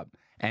back up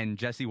and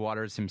Jesse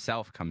Waters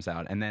himself comes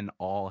out, and then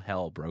all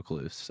hell broke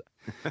loose.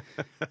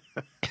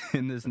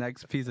 In this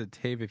next piece of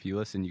tape, if you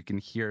listen, you can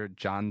hear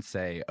John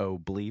say, "Oh,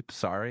 bleep,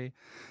 sorry."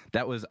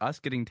 That was us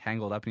getting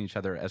tangled up in each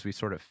other as we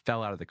sort of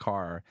fell out of the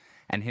car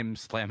and him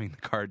slamming the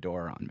car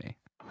door on me.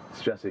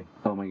 It's Jesse.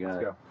 Oh my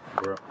God.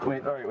 Let's go.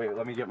 Wait, all right, wait,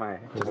 let me get my...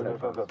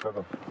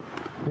 Go.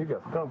 You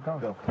go.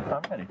 Go.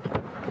 I'm ready.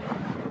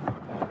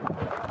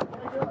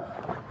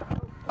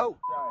 Oh!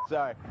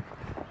 Sorry.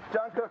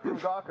 John Cook from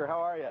Gawker, how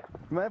are you?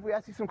 Mind if we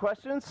ask you some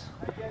questions?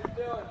 How you guys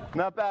doing?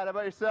 Not bad, how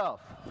about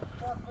yourself?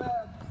 Not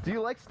bad. Do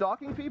you like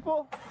stalking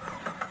people?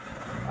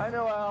 Hi,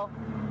 Noel.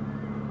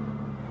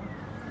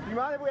 Do you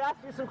mind if we ask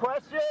you some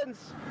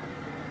questions?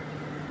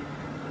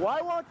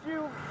 Why won't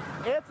you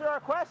answer our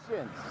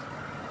questions?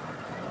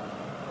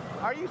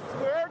 Are you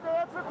scared to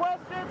answer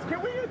questions?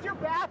 Can we use your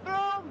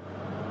bathroom?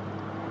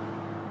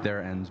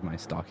 There ends my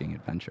stalking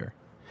adventure.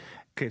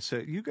 Okay, so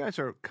you guys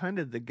are kind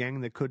of the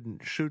gang that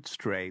couldn't shoot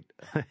straight.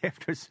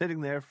 After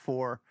sitting there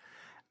for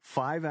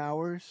 5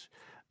 hours,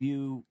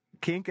 you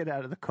can't get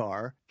out of the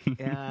car,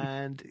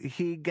 and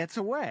he gets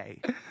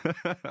away.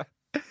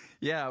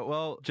 Yeah,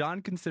 well,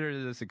 John considered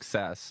it a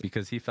success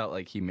because he felt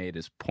like he made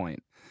his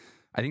point.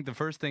 I think the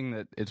first thing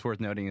that it's worth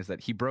noting is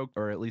that he broke,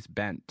 or at least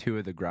bent, 2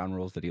 of the ground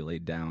rules that he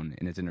laid down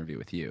in his interview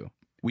with you.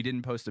 We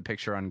didn't post a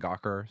picture on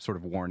Gawker, sort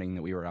of warning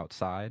that we were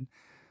outside.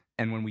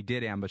 And when we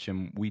did ambush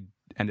him, we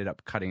ended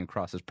up cutting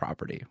across his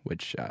property,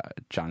 which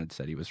John had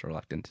said he was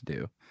reluctant to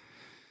do.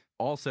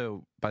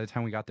 Also, by the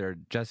time we got there,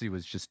 Jesse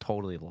was just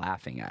totally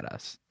laughing at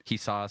us. He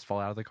saw us fall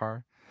out of the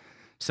car.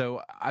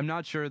 So I'm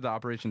not sure the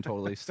operation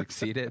totally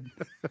succeeded.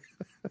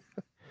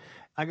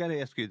 I got to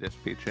ask you this,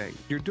 PJ.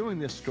 You're doing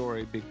this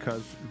story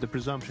because the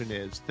presumption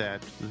is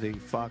that the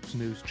Fox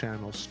News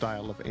Channel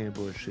style of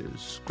ambush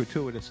is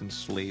gratuitous and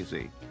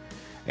sleazy.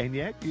 And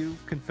yet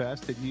you've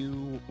confessed that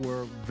you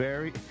were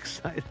very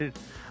excited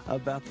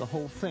about the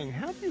whole thing.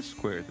 How do you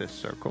square this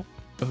circle?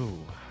 Oh,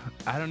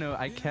 I don't know.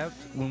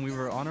 When we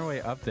were on our way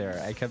up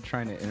there, I kept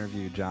trying to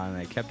interview John, and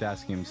I kept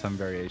asking him some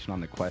variation on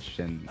the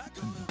question,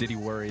 did he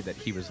worry that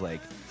he was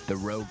like the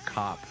rogue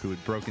cop who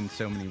had broken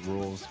so many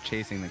rules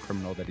chasing the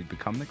criminal that he'd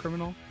become the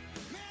criminal?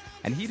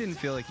 And he didn't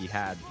feel like he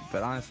had,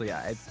 but honestly,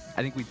 I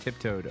think we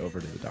tiptoed over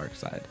to the dark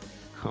side.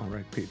 All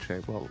right,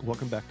 PJ. Well,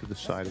 welcome back to the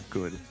side of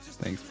good.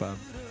 Thanks, Bob.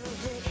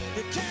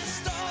 You can't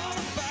start a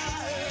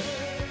fire.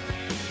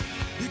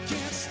 You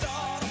can't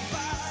start a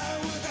fire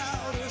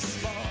without a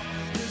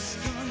spark. This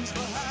gun's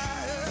for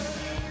hire.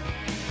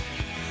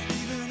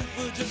 Even if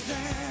we're just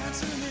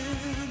dancing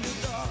in the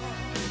dark.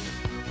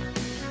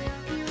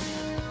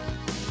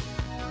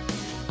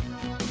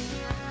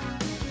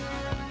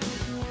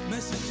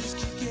 Messages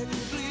keep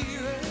getting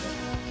clearer.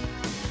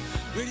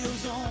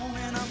 Radio's on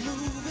and I'm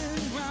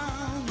moving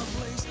around the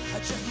place. I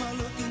check my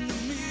look in the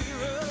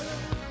mirror.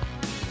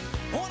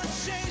 Wanna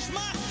change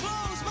my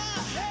clothes, my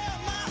hair,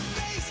 my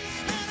face,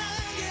 and I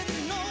ain't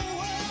getting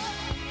nowhere.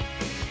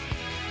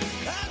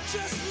 I'm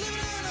just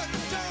living in a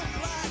dump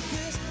like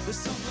this.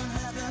 There's something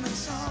happening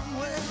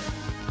somewhere.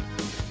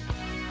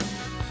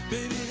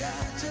 Baby,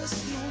 I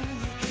just know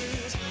that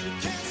this. You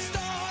can't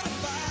start a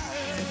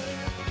fire.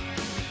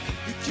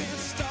 You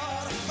can't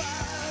start a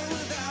fire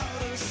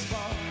without a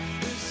spark.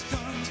 This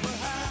gun's for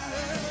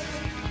hire.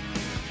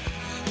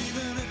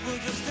 Even if we're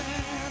just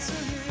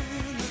dancing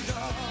in the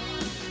dark.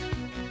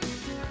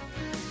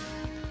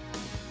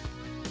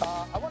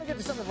 I want to get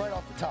to something right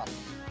off the top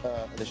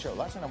of the show.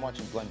 Last night I'm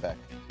watching Glenn Beck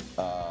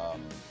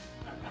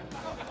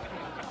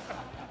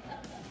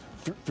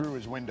through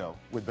his window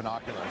with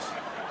binoculars.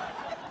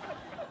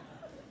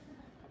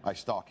 I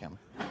stalk him.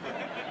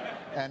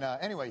 And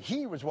anyway,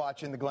 he was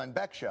watching the Glenn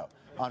Beck show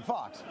on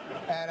Fox.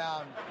 And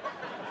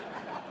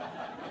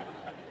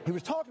he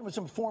was talking with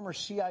some former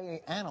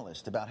CIA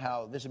analyst about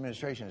how this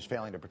administration is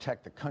failing to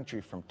protect the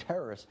country from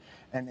terrorists.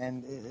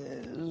 And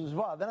it was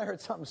wild. Then I heard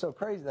something so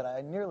crazy that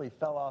I nearly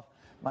fell off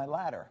my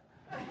ladder.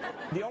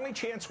 The only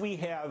chance we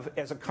have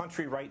as a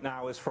country right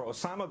now is for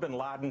Osama bin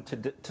Laden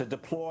to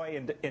deploy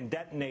and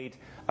detonate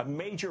a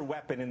major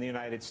weapon in the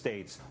United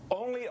States.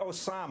 Only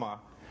Osama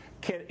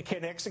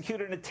can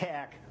execute an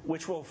attack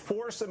which will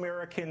force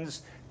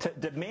Americans to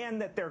demand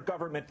that their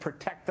government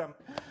protect them.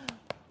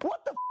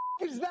 What the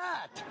is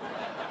that?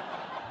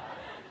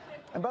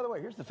 And by the way,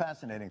 here's the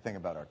fascinating thing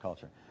about our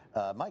culture.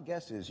 My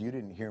guess is you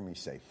didn't hear me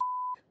say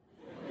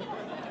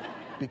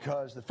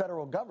because the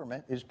federal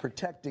government is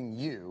protecting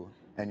you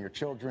and your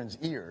children's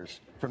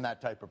ears from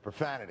that type of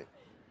profanity,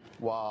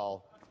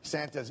 while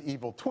Santa's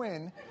evil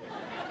twin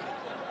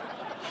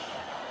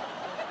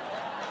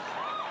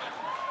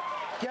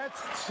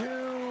gets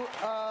to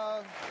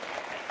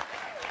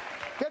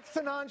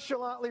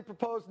nonchalantly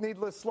propose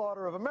needless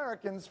slaughter of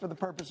Americans for the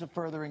purpose of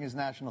furthering his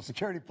national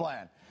security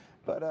plan.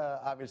 But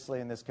obviously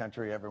in this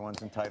country,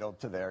 everyone's entitled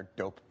to their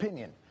dope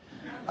opinion.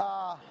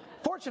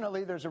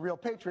 Fortunately, there's a real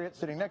patriot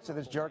sitting next to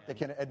this jerk that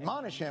can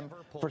admonish him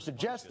for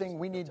suggesting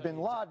we need bin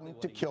Laden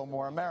to kill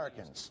more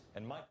Americans.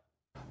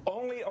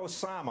 Only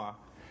Osama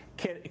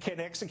can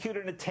execute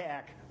an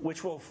attack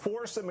which will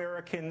force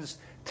Americans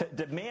to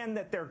demand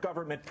that their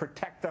government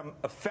protect them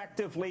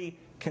effectively,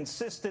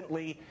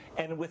 consistently,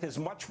 and with as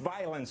much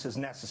violence as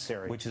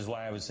necessary. Which is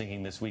why I was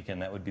thinking this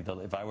weekend that would be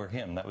if I were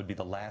him, that would be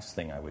the last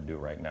thing I would do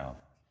right now.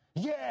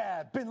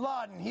 Yeah, bin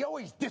Laden, he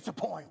always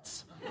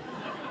disappoints.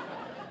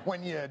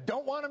 When you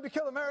don't want him to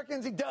kill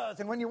Americans, he does.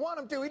 And when you want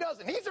him to, he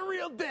doesn't. He's a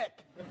real dick.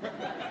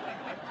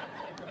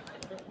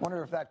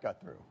 Wonder if that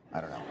got through. I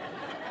don't know.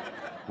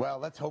 Well,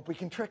 let's hope we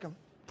can trick him.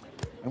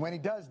 And when he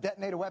does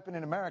detonate a weapon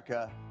in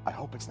America, I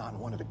hope it's not in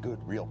one of the good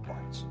real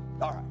parts.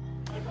 All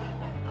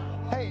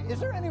right. Hey, is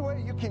there any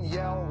way you can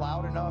yell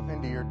loud enough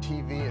into your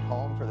TV at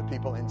home for the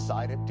people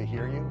inside it to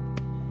hear you?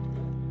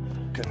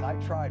 Because I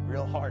tried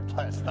real hard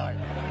last night.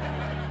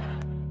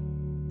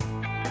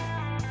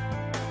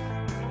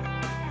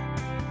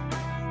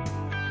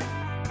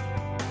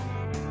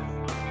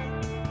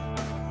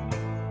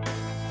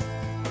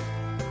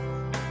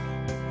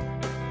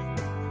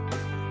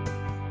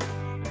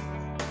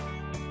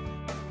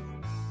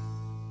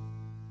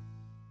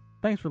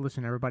 Thanks for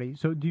listening, everybody.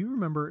 So do you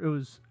remember, it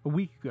was a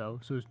week ago,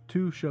 so it was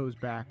 2 shows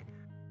back,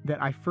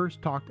 that I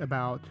first talked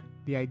about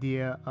the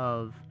idea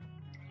of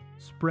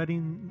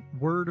spreading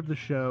word of the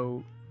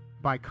show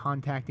by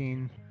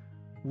contacting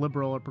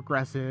liberal or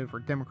progressive or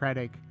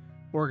democratic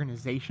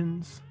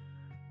organizations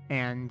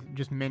and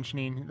just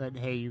mentioning that,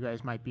 hey, you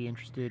guys might be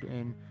interested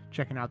in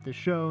checking out this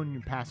show, and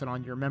you pass it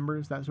on to your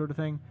members, that sort of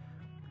thing.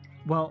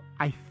 Well,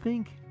 I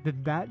think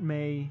that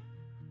may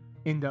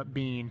end up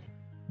being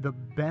the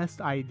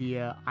best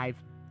idea I've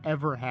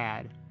ever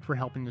had for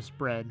helping to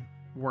spread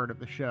word of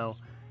the show.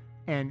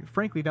 And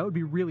frankly, that would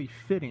be really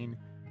fitting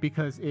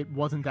because it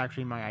wasn't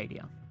actually my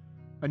idea.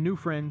 A new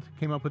friend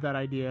came up with that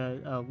idea,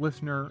 a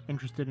listener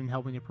interested in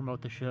helping to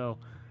promote the show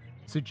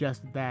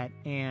suggested that,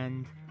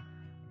 and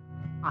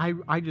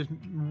I just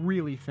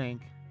really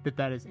think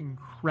that is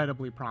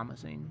incredibly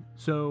promising.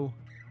 So,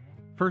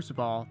 first of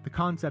all, the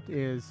concept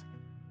is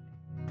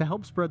to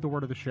help spread the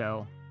word of the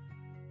show,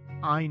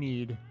 I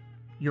need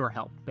your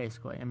help,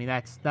 basically. I mean,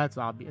 that's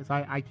obvious.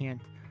 I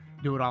can't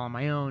do it all on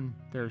my own.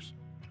 There's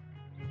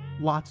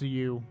lots of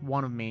you,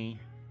 one of me.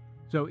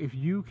 So if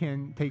you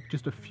can take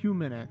just a few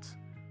minutes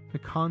to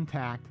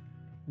contact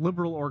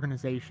liberal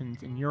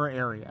organizations in your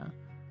area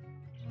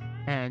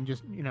and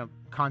just,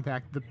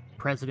 contact the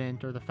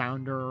president or the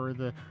founder or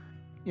the,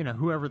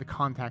 whoever the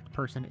contact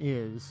person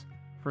is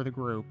for the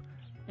group,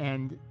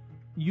 and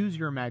use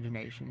your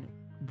imagination.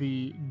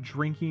 The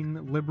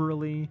Drinking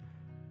Liberally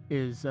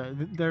is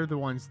they're the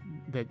ones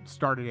that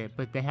started it,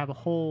 but they have a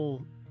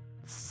whole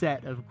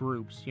set of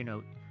groups,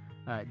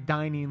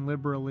 Dining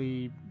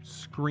Liberally,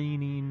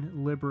 Screening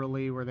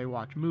Liberally, where they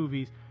watch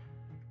movies.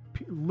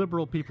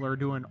 Liberal people are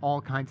doing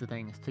all kinds of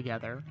things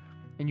together,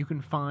 and you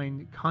can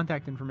find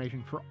contact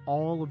information for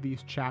all of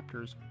these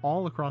chapters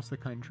all across the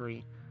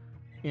country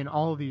in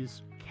all of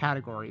these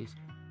categories.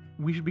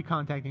 We should be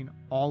contacting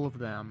all of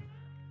them.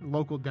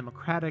 Local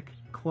Democratic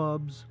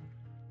clubs.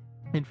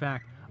 In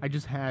fact, I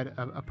just had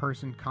a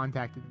person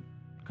contact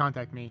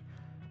me.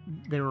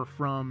 They were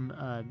from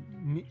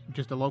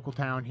just a local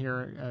town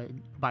here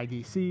by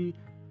D.C.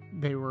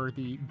 They were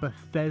the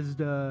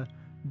Bethesda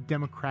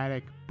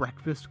Democratic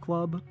Breakfast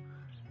Club.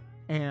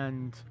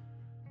 And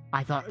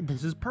I thought,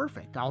 this is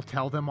perfect. I'll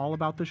tell them all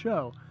about the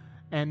show.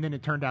 And then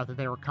it turned out that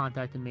they were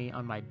contacting me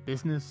on my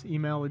business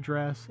email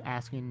address,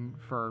 asking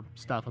for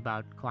stuff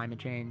about climate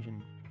change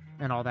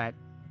and all that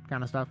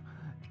kind of stuff.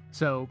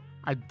 So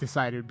I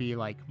decided it'd be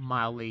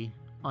mildly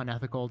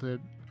unethical to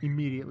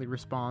immediately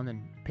respond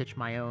and pitch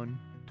my own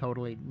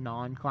totally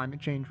non-climate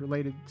change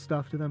related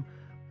stuff to them.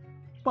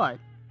 But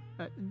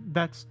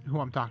that's who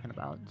I'm talking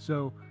about.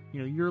 So,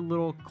 your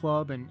little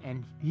club,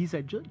 and he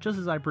said, just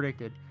as I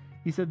predicted,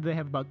 he said they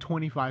have about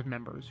 25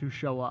 members who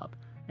show up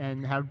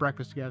and have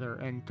breakfast together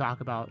and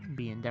talk about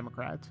being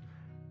Democrats.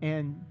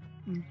 And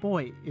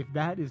boy, if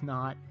that is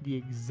not the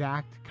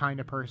exact kind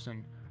of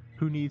person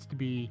who needs to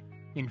be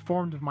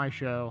informed of my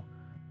show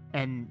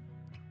and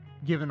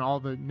given all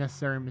the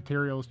necessary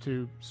materials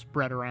to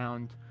spread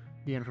around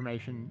the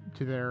information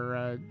to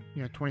their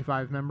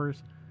 25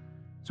 members.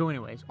 So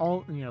anyways,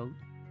 all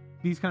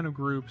these kind of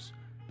groups,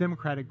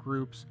 Democratic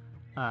groups,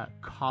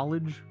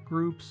 college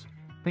groups,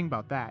 think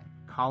about that.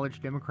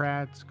 College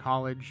Democrats,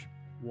 college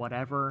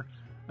whatever,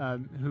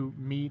 who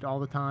meet all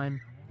the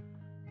time,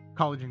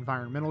 college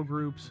environmental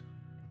groups,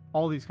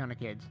 all these kind of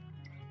kids.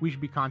 We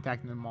should be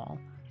contacting them all.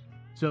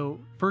 So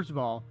first of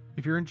all,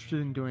 if you're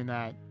interested in doing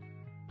that,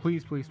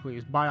 please,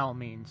 by all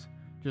means,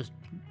 just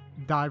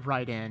dive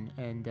right in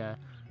and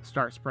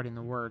start spreading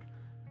the word.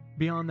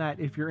 Beyond that,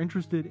 if you're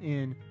interested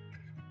in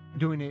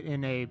doing it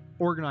in a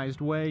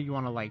organized way, you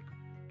want to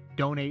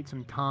donate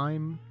some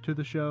time to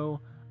the show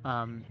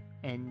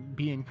and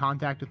be in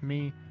contact with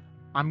me,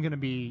 I'm going to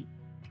be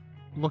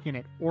looking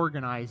at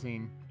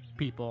organizing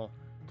people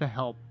to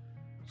help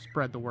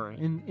spread the word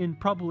in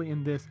probably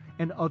in this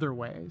and other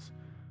ways.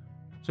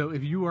 So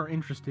if you are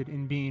interested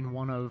in being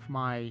one of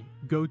my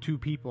go-to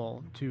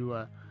people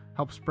to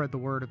help spread the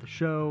word of the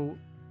show,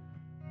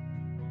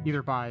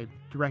 either by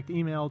direct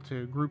email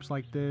to groups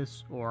like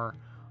this or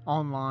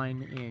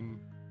online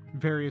in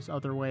various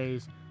other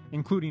ways,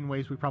 including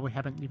ways we probably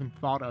haven't even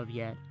thought of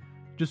yet,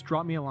 just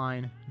drop me a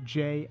line,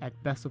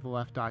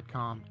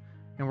 j@bestoftheleft.com,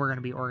 and we're going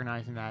to be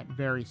organizing that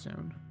very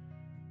soon.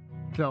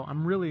 So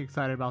I'm really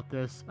excited about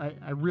this.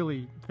 I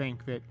really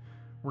think that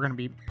we're going to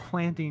be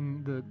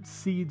planting the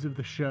seeds of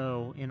the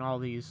show in all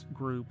these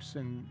groups,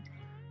 and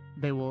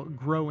they will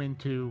grow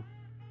into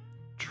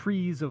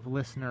trees of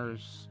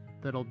listeners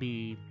that'll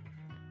be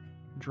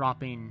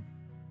dropping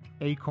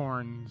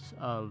acorns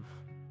of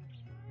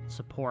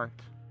support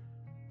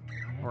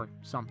or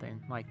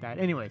something like that.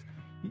 Anyways,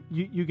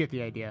 you get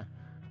the idea.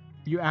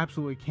 You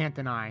absolutely can't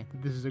deny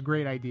that this is a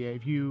great idea.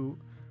 If you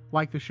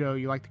like the show,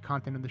 you like the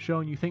content of the show,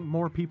 and you think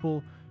more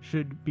people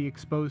should be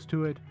exposed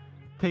to it,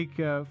 take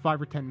 5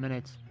 or 10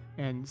 minutes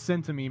and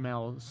send some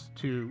emails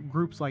to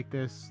groups like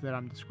this that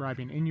I'm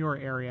describing in your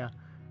area,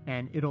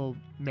 and it'll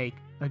make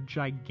a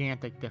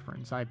gigantic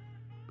difference. I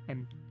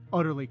am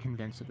utterly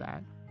convinced of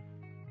that.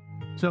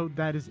 So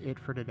that is it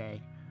for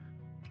today.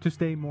 To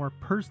stay more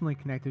personally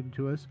connected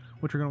to us,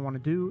 what you're going to want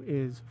to do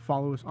is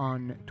follow us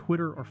on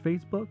Twitter or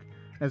Facebook,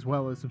 as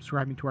well as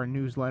subscribing to our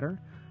newsletter.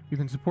 You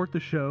can support the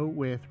show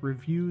with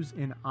reviews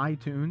in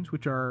iTunes,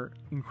 which are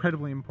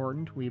incredibly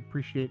important. We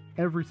appreciate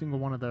every single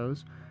one of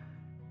those,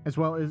 as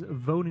well as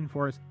voting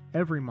for us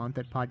every month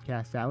at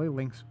Podcast Alley.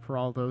 Links for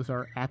all those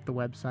are at the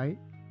website.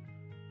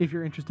 If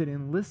you're interested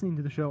in listening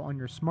to the show on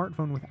your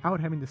smartphone without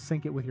having to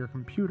sync it with your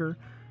computer,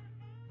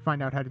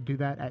 find out how to do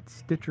that at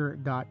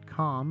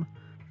Stitcher.com.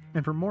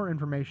 And for more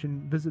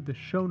information, visit the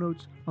show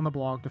notes on the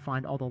blog to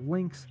find all the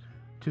links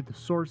to the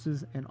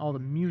sources and all the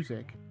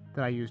music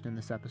that I used in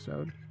this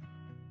episode.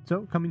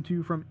 So, coming to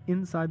you from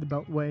inside the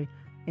Beltway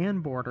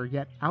and border,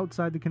 yet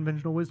outside the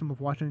conventional wisdom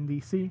of Washington,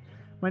 D.C.,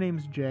 my name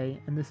is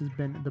Jay, and this has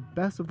been the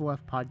Best of the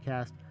Left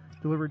podcast,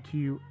 delivered to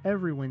you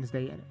every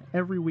Wednesday and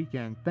every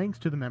weekend, thanks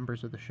to the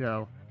members of the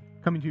show,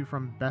 coming to you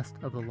from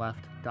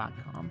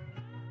bestoftheleft.com.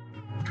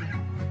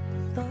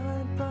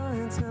 Fine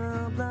lines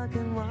now black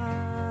and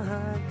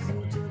white, 'cause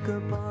you took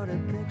apart a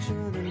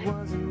picture that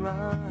wasn't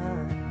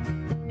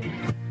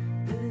right.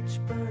 Pitch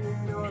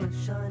burning on a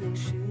shining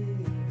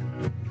sheet,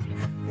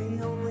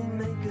 the only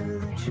maker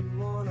that you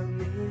wanna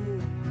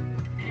meet.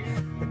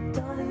 A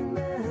dying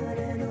man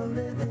in a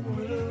living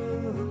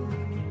room,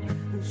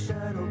 whose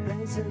shadow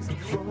paces the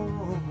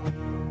floor.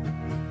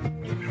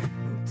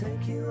 He'll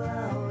take you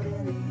out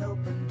in the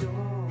open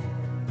door.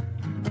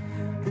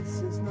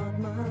 This is not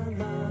my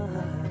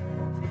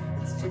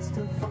life, it's just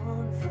a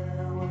fond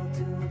farewell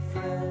to a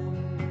friend.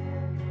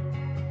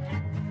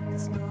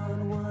 It's not